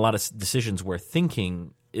going to be in a lot of decisions where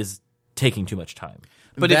thinking is taking too much time.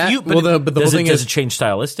 But does it change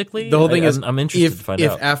stylistically? The whole thing is, I'm interested to find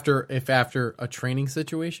out. If after a training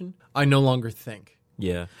situation, I no longer think.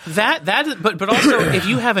 Yeah, but also if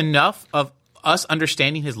you have enough of us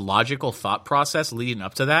understanding his logical thought process leading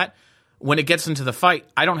up to that, when it gets into the fight,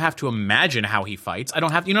 I don't have to imagine how he fights. I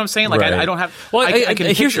don't have, you know what I'm saying? Like, right. I don't have. Well, I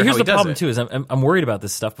can here's how the problem too. Is I'm worried about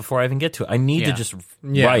this stuff before I even get to it. I need to just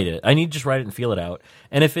write it. I need to just write it and feel it out.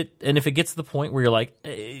 And if it gets to the point where you're like,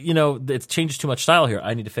 it changes too much style here,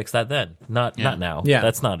 I need to fix that then. Not now. Yeah,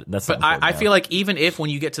 that's not. But I feel like even if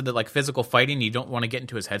when you get to the like physical fighting, you don't want to get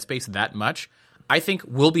into his headspace that much. I think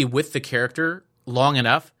we'll be with the character long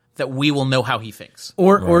enough that we will know how he thinks.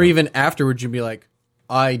 Or even afterwards, you'd be like,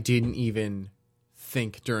 I didn't even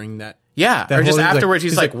think during that. Yeah, or just afterwards,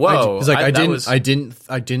 he's like, "Whoa!" He's like, "I didn't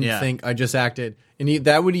think. I just acted." And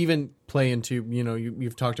that would even play into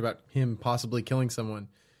you've talked about him possibly killing someone.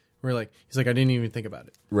 Where he's like, "I didn't even think about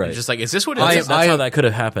it." Right. He's just like, "Is this what that's how that could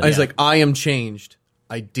have happened?" He's like, "I am changed.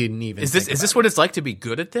 I didn't even." Is this what it's like to be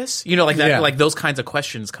good at this? Like that. Yeah. Like those kinds of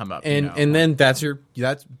questions come up. And then that's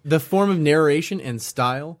the form of narration and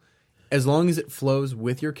style. As long as it flows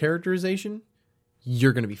with your characterization,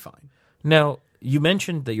 you're going to be fine. Now, you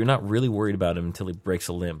mentioned that you're not really worried about him until he breaks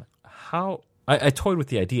a limb. How? I toyed with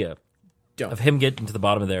the idea of him getting to the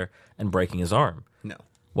bottom of there and breaking his arm. No.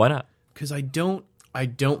 Why not? Because I don't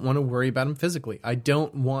want to worry about him physically. I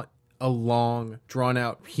don't want a long,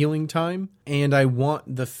 drawn-out healing time, and I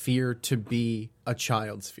want the fear to be a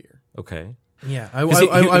child's fear. Okay. Yeah, I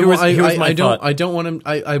don't want him.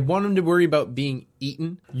 I want him to worry about being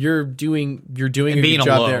eaten. You're doing a good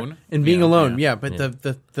job there, and being alone. Yeah, but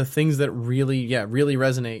the things that really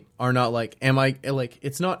resonate are not like, am I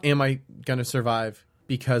gonna survive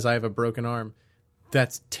because I have a broken arm?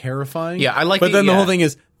 That's terrifying. Yeah, I like. But then the whole thing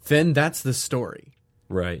is, then that's the story.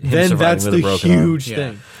 Right. Then that's the huge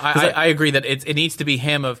thing. I agree that it needs to be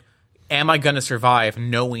him of. am I going to survive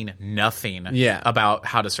knowing nothing about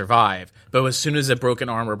how to survive? But as soon as a broken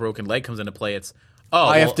arm or a broken leg comes into play, it's,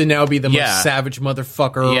 I have to now be the most savage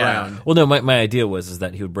motherfucker around. Well, no, my idea was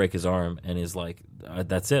that he would break his arm and is like,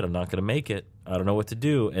 that's it, I'm not going to make it. I don't know what to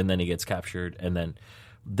do. And then he gets captured, and then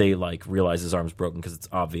they like realize his arm's broken because it's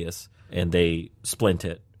obvious, and they splint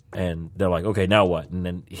it, and they're like, okay, now what? And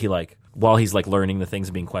then he like, while he's like learning the things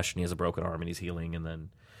and being questioned, he has a broken arm and he's healing, and then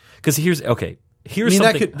because here's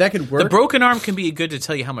something that could work. The broken arm can be good to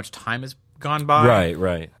tell you how much time has gone by.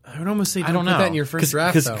 Right. I would almost say I don't put know. that in your first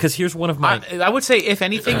draft. Because here's one of my. I would say, if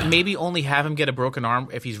anything, maybe only have him get a broken arm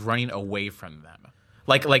if he's running away from them.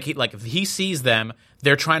 Like if he sees them,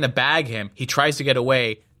 they're trying to bag him. He tries to get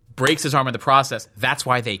away, breaks his arm in the process. That's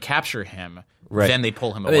why they capture him. Right. Then they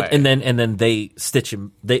pull him away, and then they stitch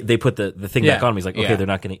him. They put the thing back on him. He's like, okay, they're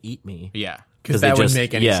not going to eat me. Yeah. Because that wouldn't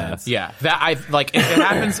make any sense. Yeah, that if it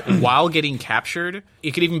happens while getting captured,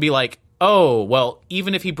 it could even be like, oh, well,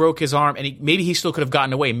 even if he broke his arm, and maybe he still could have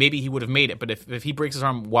gotten away, maybe he would have made it. But if he breaks his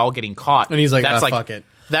arm while getting caught, and he's like, that's fuck it.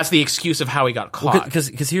 That's the excuse of how he got caught.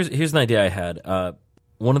 Because here's an idea I had.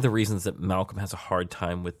 One of the reasons that Malcolm has a hard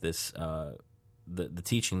time with this, the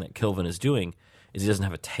teaching that Kilvin is doing, is he doesn't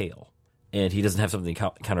have a tail, and he doesn't have something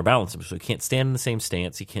to counterbalance him, so he can't stand in the same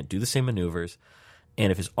stance, he can't do the same maneuvers. And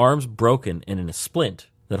if his arm's broken and in a splint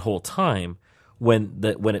that whole time, when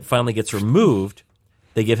it finally gets removed,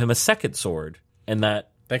 they give him a second sword, and that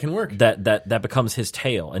can work. That becomes his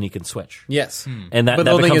tail, and he can switch. Yes, and that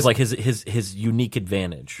becomes like his unique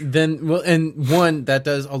advantage. Then, well, and one that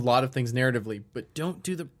does a lot of things narratively, but don't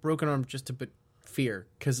do the broken arm just to put fear,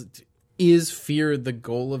 because is fear the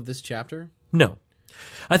goal of this chapter? No,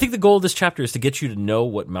 I think the goal of this chapter is to get you to know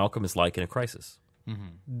what Malcolm is like in a crisis.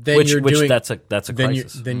 Mm-hmm. That's a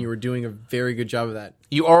crisis. Then you were doing a very good job of that.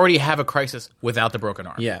 You already have a crisis without the broken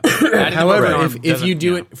arm. Yeah. However, if you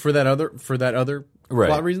do it for that other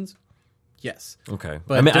plot reasons, yes. Okay.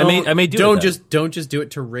 But I may do don't it don't just do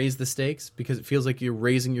it to raise the stakes, because it feels like you're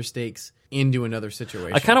raising your stakes into another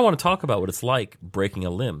situation. I kind of want to talk about what it's like breaking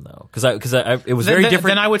a limb, though, because it was very different.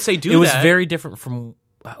 Then I would say it was very different from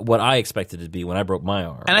what I expected it to be when I broke my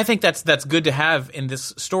arm. And I think that's good to have in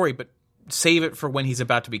this story, but save it for when he's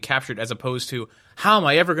about to be captured, as opposed to, how am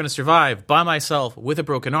I ever going to survive by myself with a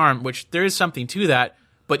broken arm, which there is something to that,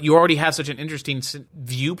 but you already have such an interesting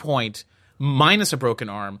viewpoint minus a broken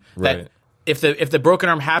arm that if the broken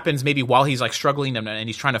arm happens maybe while he's like struggling and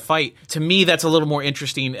he's trying to fight, to me that's a little more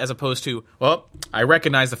interesting, as opposed to, well, I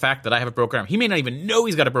recognize the fact that I have a broken arm. He may not even know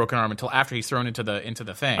he's got a broken arm until after he's thrown into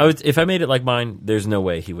the thing. If I made it like mine, there's no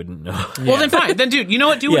way he wouldn't know. Well, then fine. Then, dude, you know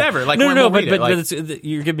what? Do whatever. Like, but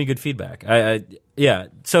you're giving me good feedback.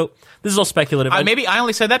 So this is all speculative. Maybe I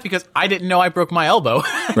only said that because I didn't know I broke my elbow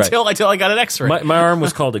until I got an X-ray. My arm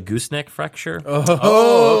was called a gooseneck fracture.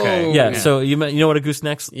 Oh, okay. Yeah. So you know what a goose's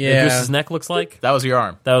neck looks like? That was your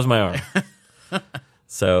arm. That was my arm.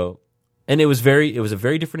 So, and it was a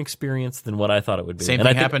very different experience than what I thought it would be. Same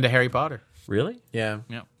thing happened to Harry Potter. Really? Yeah.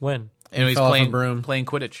 When? And he's playing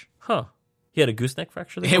Quidditch. Huh. He had a gooseneck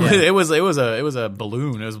fracture. It was a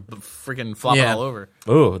balloon. It was freaking flopping all over.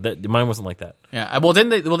 Oh, mine wasn't like that. Yeah. Well,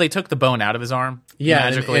 they took the bone out of his arm. Yeah,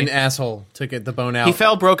 magically. an asshole took the bone out. He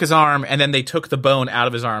fell, broke his arm, and then they took the bone out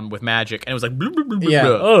of his arm with magic, and it was like, bloop, bloop, bloop, yeah,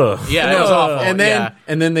 bloop. Yeah, it was awful.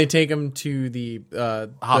 And then they take him to the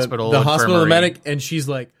hospital, the hospital medic, and she's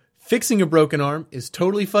like, fixing a broken arm is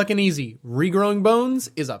totally fucking easy. Regrowing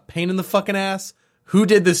bones is a pain in the fucking ass. Who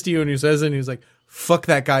did this to you? And he says it, and he's like, fuck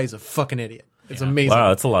that guy, he's a fucking idiot. It's amazing. Wow,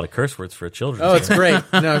 that's a lot of curse words for a children's Oh, it's great.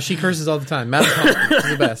 No, she curses all the time. Madam is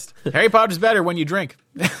the best. Harry Potter's better when you drink.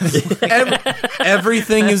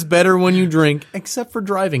 Everything is better when you drink, except for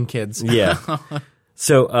driving, kids. Yeah.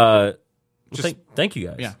 So, thank you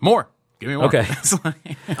guys. Yeah, more. Give me more. Okay.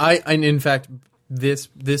 And in fact, this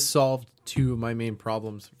solved two of my main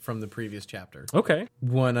problems from the previous chapter. Okay.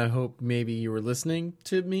 One, I hope maybe you were listening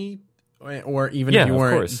to me. Or even if you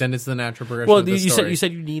weren't, then it's the natural progression of the story. You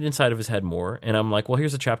said you need inside of his head more, and I'm like, well,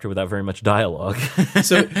 here's a chapter without very much dialogue.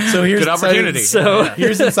 So here's good opportunity.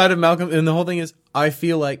 Here's inside of Malcolm, and the whole thing is, I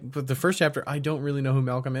feel like, but the first chapter, I don't really know who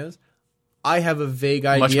Malcolm is. I have a vague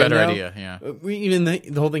idea. Much better now. idea, yeah. Even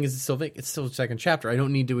the whole thing is still vague. It's still a second chapter. I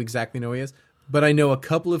don't need to exactly know who he is, but I know a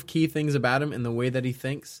couple of key things about him and the way that he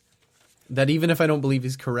thinks. That even if I don't believe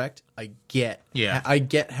he's correct, I get. Yeah. I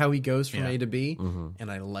get how he goes from A to B,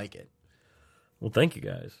 and I like it. Well, thank you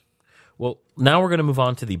guys. Well, now we're going to move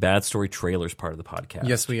on to the Bad Story Trailers part of the podcast.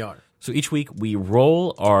 Yes, we are. So each week we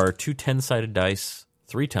roll our 2 10-sided dice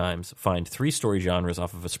 3 times, find 3 story genres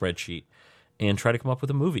off of a spreadsheet, and try to come up with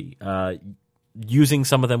a movie. Using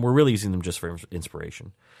some of them, we're really using them just for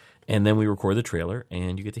inspiration. And then we record the trailer,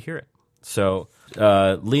 and you get to hear it. So,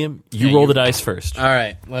 Liam, you roll the dice first. All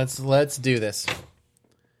right, let's do this.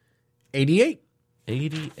 88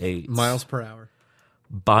 miles per hour.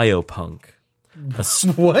 Biopunk.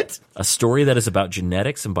 What? A story that is about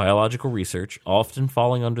genetics and biological research, often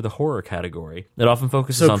falling under the horror category. It often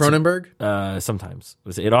focuses on Cronenberg? Sometimes.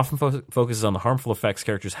 It often focuses on the harmful effects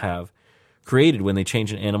characters have created when they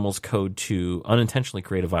change an animal's code to unintentionally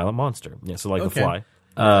create a violent monster. Yeah, so like The Fly.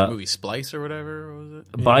 Movie Splice or whatever, was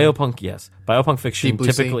it? Biopunk, yes. Biopunk fiction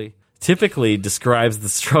typically describes the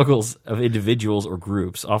struggles of individuals or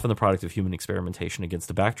groups, often the product of human experimentation, against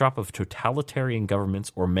the backdrop of totalitarian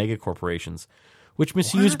governments or megacorporations, which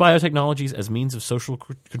misuse biotechnologies as means of social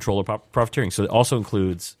control or profiteering. So it also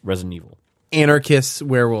includes Resident Evil. Anarchists,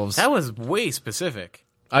 werewolves. That was way specific.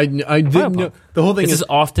 I didn't know. The whole thing is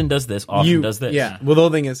often does this, does this. Yeah. Well, the whole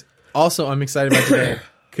thing is also I'm excited about today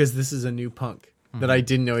because this is a new punk that I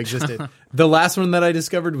didn't know existed. The last one that I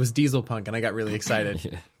discovered was Diesel Punk, and I got really excited.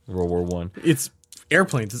 Yeah. World War I. It's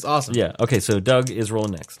airplanes. It's awesome. Yeah. Okay, so Doug is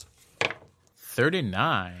rolling next.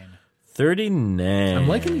 39. 39. I'm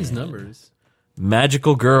liking these numbers.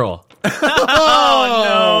 Magical Girl.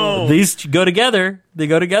 Oh, no. These go together. They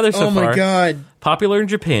go together so far. Oh, my God. Popular in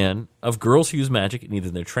Japan, of girls who use magic in either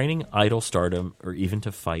their training, idol, stardom, or even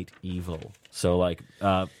to fight evil. So, like,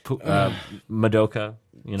 Madoka,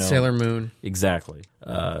 you know. Sailor Moon. Exactly.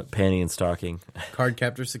 Panty and Stocking.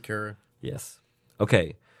 Cardcaptor Sakura. Yes.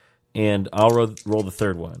 Okay. And I'll roll the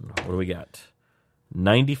third one. What do we got?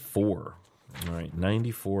 94. All right.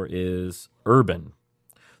 94 is urban.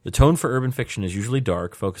 The tone for urban fiction is usually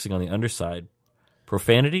dark, focusing on the underside,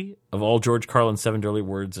 profanity of all George Carlin's 7 dirty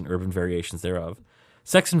words and urban variations thereof.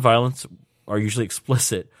 Sex and violence are usually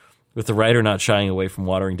explicit, with the writer not shying away from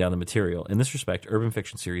watering down the material. In this respect, urban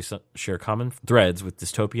fiction series share common threads with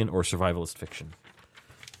dystopian or survivalist fiction.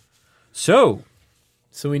 So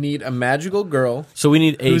we need a magical girl. So we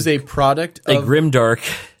need who's a product of grimdark.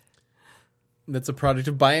 That's a product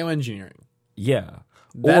of bioengineering. Yeah.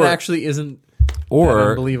 That actually isn't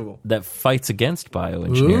unbelievable. That fights against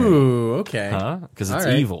bioengineering. Ooh, okay. Huh? Because it's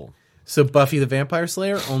evil. So Buffy the Vampire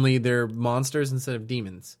Slayer, only they're monsters instead of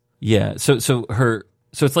demons. Yeah. So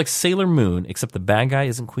it's like Sailor Moon, except the bad guy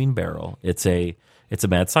isn't Queen Beryl. It's a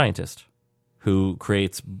mad scientist who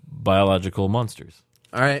creates biological monsters.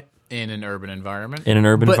 All right. In an urban environment. So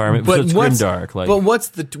it's grimdark. Like, but what's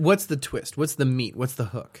the twist? What's the meat? What's the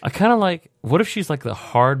hook? I kind of like. What if she's like the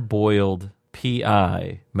hard-boiled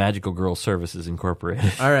PI, Magical Girl Services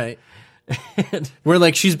Incorporated? All right. We're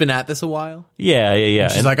like, she's been at this a while. Yeah.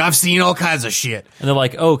 She's like, I've seen all kinds of shit. And they're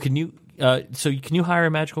like, oh, can you hire a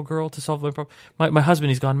magical girl to solve my problem? My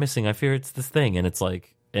husband, he's gone missing. I fear it's this thing. And it's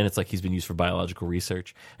like he's been used for biological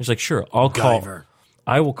research. And she's like, sure,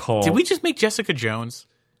 I will call. Did we just make Jessica Jones?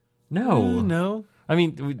 No. I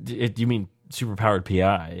mean, you mean superpowered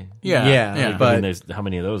PI? Yeah. But I mean, how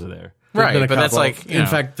many of those are there? Right, but that's like, in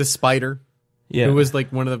fact, the Spider. Yeah, who was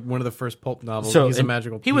like one of the first pulp novels. So, he's a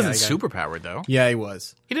magical PI He wasn't guy. superpowered though. Yeah, he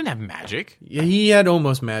was. He didn't have magic. Yeah, he had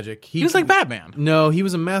almost magic. He was like Batman. No, he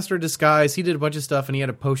was a master of disguise. He did a bunch of stuff, and he had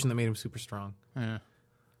a potion that made him super strong. Yeah.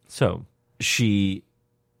 So she's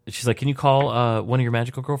like, can you call one of your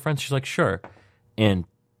magical girlfriends? She's like, sure. And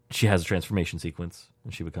she has a transformation sequence,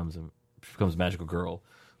 and she becomes a magical girl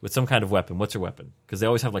with some kind of weapon. What's her weapon? Because they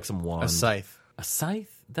always have like some wand. A scythe. A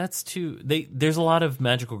scythe? That's too. There's a lot of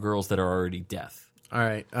magical girls that are already death. All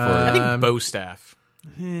right. I think bow staff.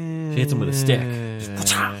 She hits him with a stick.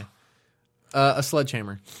 A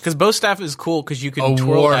sledgehammer. Because bow staff is cool because you can A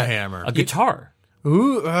twirl that. warhammer. A guitar.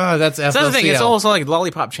 Ooh, that's FLCL. So that's the thing. It's almost like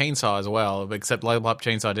Lollipop Chainsaw as well, except Lollipop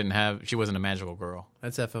Chainsaw she wasn't a magical girl.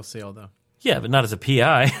 That's FLCL though. Yeah, but not as a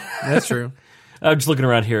PI. That's true. I'm just looking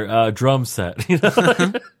around here. Drum set.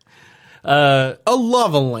 A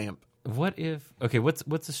lava lamp. What if? Okay, what's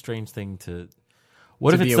a strange thing to?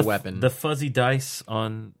 What to if be it's a weapon? The fuzzy dice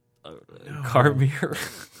on car mirror?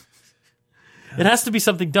 It has to be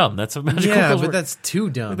something dumb. That's what magical Yeah, girls but were. that's too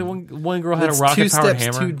dumb. Like the one girl had That's a rocket two powered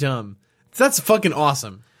steps hammer. too dumb. That's fucking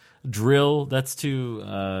awesome. Drill. That's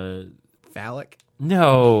too. Phallic.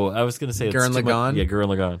 No, I was gonna say it's Gurren too much- Lagann? Yeah,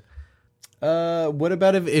 Gurren Lagann. What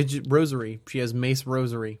about if it's Rosary? She has Mace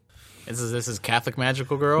Rosary. This is Catholic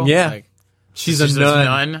magical girl? Yeah. Like, She's just a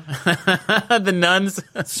nun. The nuns.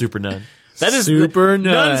 Super nun. That is Super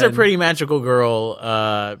nun. Nuns are pretty magical girl.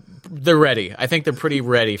 They're ready. I think they're pretty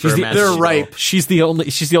ready for a magical they're girl. ripe. She's the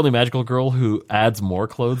only magical girl who adds more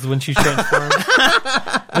clothes when she's transformed.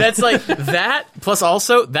 That's like that. Plus,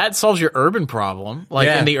 also that solves your urban problem, like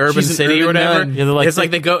Yeah, in the urban she's an city or urban whatever. nun. Yeah, they're like- it's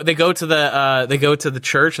like they go to the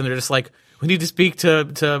church and they're just like, we need to speak to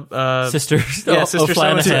Sister Sister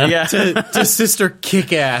O'Flanagan. so-and-so. Yeah, to Sister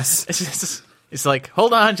Kick-Ass. it's like,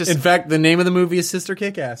 hold on, just In fact, the name of the movie is Sister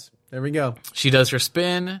Kick-Ass. There we go. she does her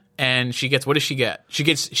spin and she gets, what does she get? She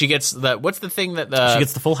gets that. What's the thing that She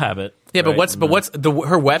gets the full habit. yeah, right? but what's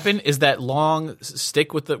her weapon is that long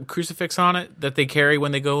stick with the crucifix on it that they carry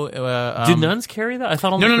when they go. Do nuns carry that? I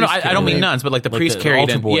thought only No. priests I don't carry mean it. nuns, but like the priest the carried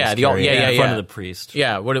altar in. boys Yeah, carry it in front yeah. of the priest.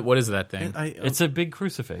 Yeah, what is that thing? It's a big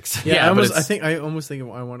crucifix. Yeah, Yeah, I but almost think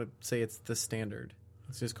I want to say it's the standard.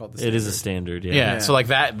 It's just called the It standard. is a standard. Yeah. Yeah, so like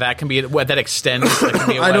that can be what that extends. That can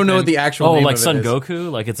be a I don't know weapon. what the actual Oh, name like of it Son is.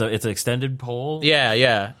 Goku? Like it's an extended pole?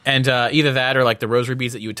 Yeah, and either that or like the rosary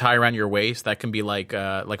beads that you would tie around your waist. That can be like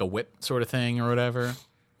a whip sort of thing or whatever.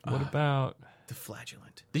 What about... The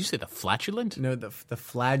flagellant. Did you say the flatulent? No, the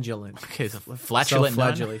flagellant. Okay, it's a flatulent nun.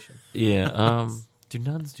 Self-flagellation. Yeah. Do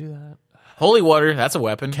nuns do that? Holy water, that's a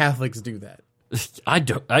weapon. Catholics do that. I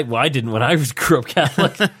don't. I didn't when I grew up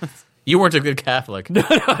Catholic. You weren't a good Catholic. No,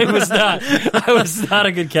 I was not. I was not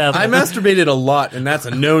a good Catholic. I masturbated a lot, and that's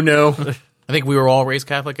a no-no. I think we were all raised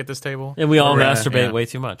Catholic at this table. and we all Yeah, masturbate yeah. way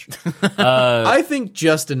too much. I think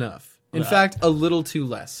just enough. In fact, a little too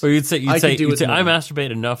less. Or you'd say, I could do you'd it say more. I masturbate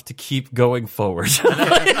enough to keep going forward.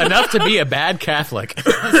 Enough to be a bad Catholic.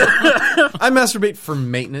 I masturbate for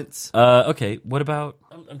maintenance. Okay, what about?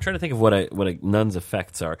 I'm trying to think of what a nun's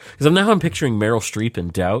effects are because I'm picturing Meryl Streep in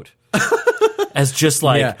Doubt as just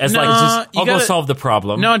like Yeah. as No, like just you I'll go gotta- solve the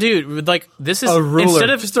problem. No, dude, like this is A ruler. instead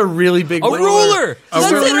of just a really big a ruler.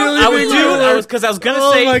 That's ruler. it, a I would ruler. do. I was gonna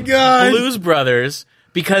Oh say my God. Blues Brothers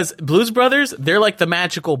because Blues Brothers they're like the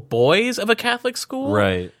magical boys of a Catholic school,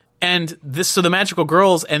 Right. And so the magical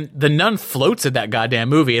girls and the nun floats in that goddamn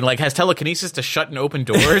movie and like has telekinesis to shut and open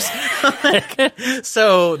doors.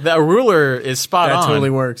 So the ruler is spot That on.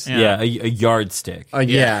 totally works. Yeah, a yardstick.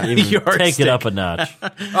 Yeah. Even Yardstick. take it up a notch.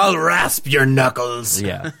 I'll rasp your knuckles.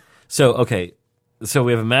 Yeah. So okay, so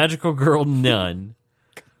we have a magical girl nun.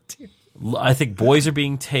 I think boys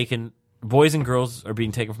and girls are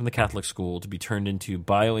being taken from the Catholic school to be turned into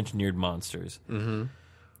bioengineered monsters. Mm-hmm.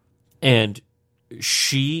 And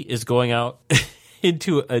she is going out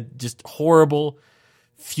into a just horrible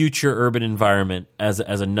future urban environment as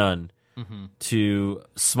a nun to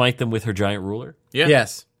smite them with her giant ruler. Yeah.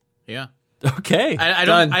 Yes. Yeah. Okay. I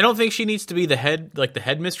Done. don't think she needs to be the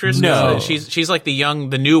headmistress. No. she's like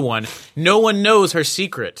the new one. No one knows her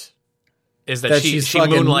secret. Is that She's she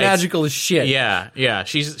fucking moonlights magical as shit. Yeah.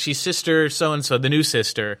 She's sister so and so, the new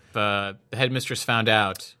sister. The headmistress found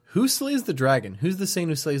out. Who slays the dragon? Who's the saint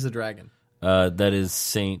who slays the dragon? That is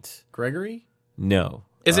Saint. Gregory? No.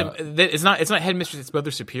 Is it's not headmistress, it's Mother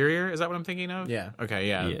Superior, is that what I'm thinking of? Yeah. Okay,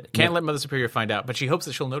 yeah. Yeah. Can't let Mother Superior find out, but she hopes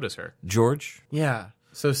that she'll notice her. George? Yeah.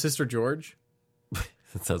 So Sister George?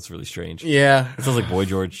 That sounds really strange. Yeah. It sounds like Boy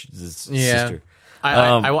George's Yeah. sister.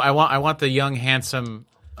 I want the young handsome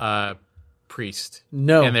priest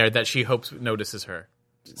No. in there that she hopes notices her.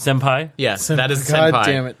 Senpai? Yes, that is God senpai.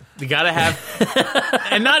 damn it. You gotta have,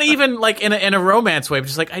 and not even like in a romance way, but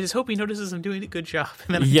just like I just hope he notices I'm doing a good job.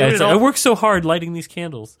 And then I'm Yeah, doing it's it like, I all. worked so hard lighting these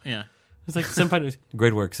candles. Yeah, It's like Senpai,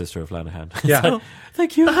 great work, Sister O'Flanagan. Yeah.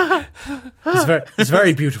 Thank you. It's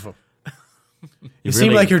very beautiful. You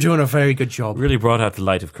seem like you're doing a very good job. really brought out the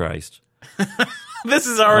light of Christ. this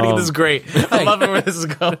is already this is great. I love it where this is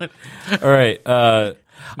going. All right.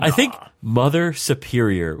 I think Mother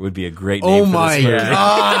Superior would be a great name Oh for my this movie.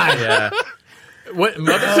 God. Yeah, what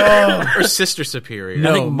Mother Superior or Sister Superior?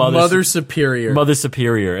 No, think Mother Superior. Mother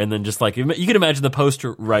Superior, and then just like you can imagine the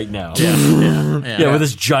poster right now. Yeah. With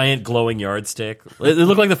this giant glowing yardstick. It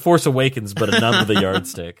looked like The Force Awakens, but a nun with a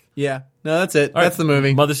yardstick. Yeah. No, that's it. All That's right, the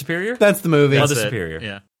movie. Mother Superior. That's the movie. Mother That's it. Superior.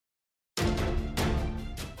 Yeah.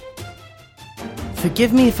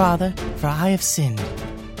 Forgive me, Father, for I have sinned.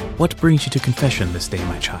 What brings you to confession this day,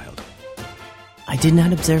 my child? I did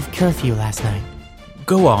not observe curfew last night,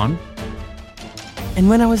 Go on. and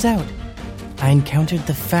when I was out, I encountered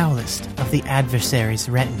the foulest of the adversary's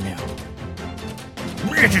retinue.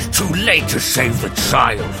 It is too late to save the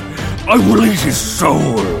child. I will eat his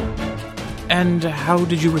soul. And how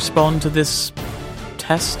did you respond to this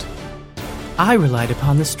test? I relied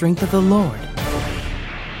upon the strength of the Lord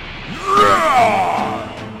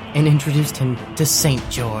and introduced him to Saint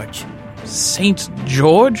George. Saint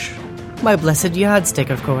George? My blessed yardstick,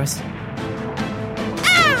 of course.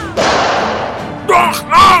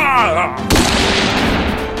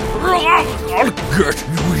 I'll get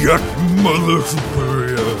you yet, Mother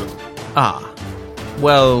Superior. Ah.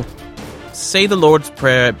 Well, say the Lord's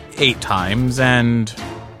Prayer 8 times and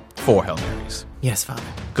 4 Hail Marys. Yes, Father.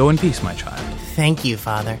 Go in peace, my child. Thank you,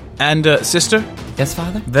 Father. And, sister? Yes,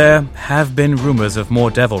 Father? There have been rumors of more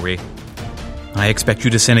devilry. I expect you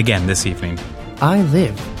to sin again this evening. I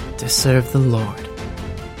live to serve the Lord.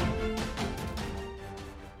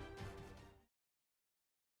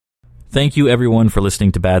 Thank you, everyone, for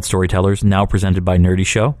listening to Bad Storytellers, now presented by Nerdy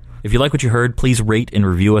Show. If you like what you heard, please rate and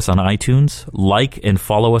review us on iTunes, like and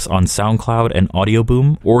follow us on SoundCloud and Audio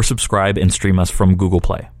Boom, or subscribe and stream us from Google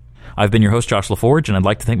Play. I've been your host, Josh LaForge, and I'd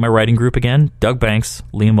like to thank my writing group again, Doug Banks,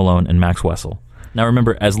 Liam Malone, and Max Wessel. Now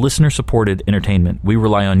remember, as listener-supported entertainment, we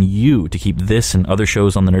rely on you to keep this and other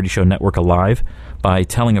shows on the Nerdy Show Network alive by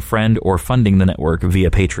telling a friend or funding the network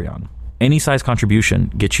via Patreon. Any size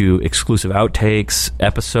contribution gets you exclusive outtakes,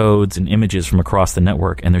 episodes, and images from across the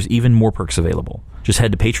network, and there's even more perks available. Just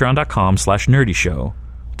head to patreon.com/nerdyshow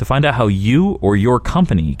to find out how you or your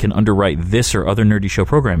company can underwrite this or other Nerdy Show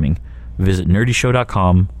programming. Visit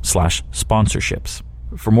nerdyshow.com/sponsorships.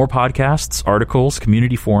 For more podcasts, articles,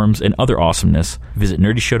 community forums, and other awesomeness, visit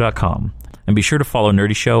nerdyshow.com. And be sure to follow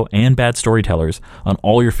Nerdy Show and Bad Storytellers on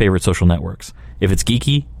all your favorite social networks. If it's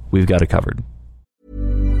geeky, we've got it covered.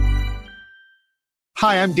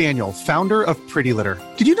 Hi, I'm Daniel, founder of Pretty Litter.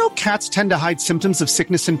 Did you know cats tend to hide symptoms of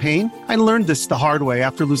sickness and pain? I learned this the hard way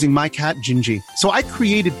after losing my cat, Gingy. So I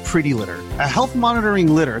created Pretty Litter, a health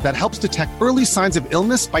monitoring litter that helps detect early signs of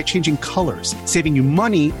illness by changing colors, saving you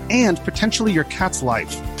money and potentially your cat's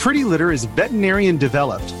life. Pretty Litter is veterinarian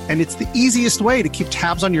developed, and it's the easiest way to keep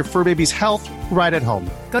tabs on your fur baby's health right at home.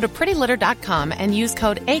 Go to prettylitter.com and use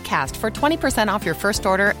code ACAST for 20% off your first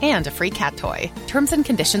order and a free cat toy. Terms and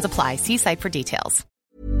conditions apply. See site for details.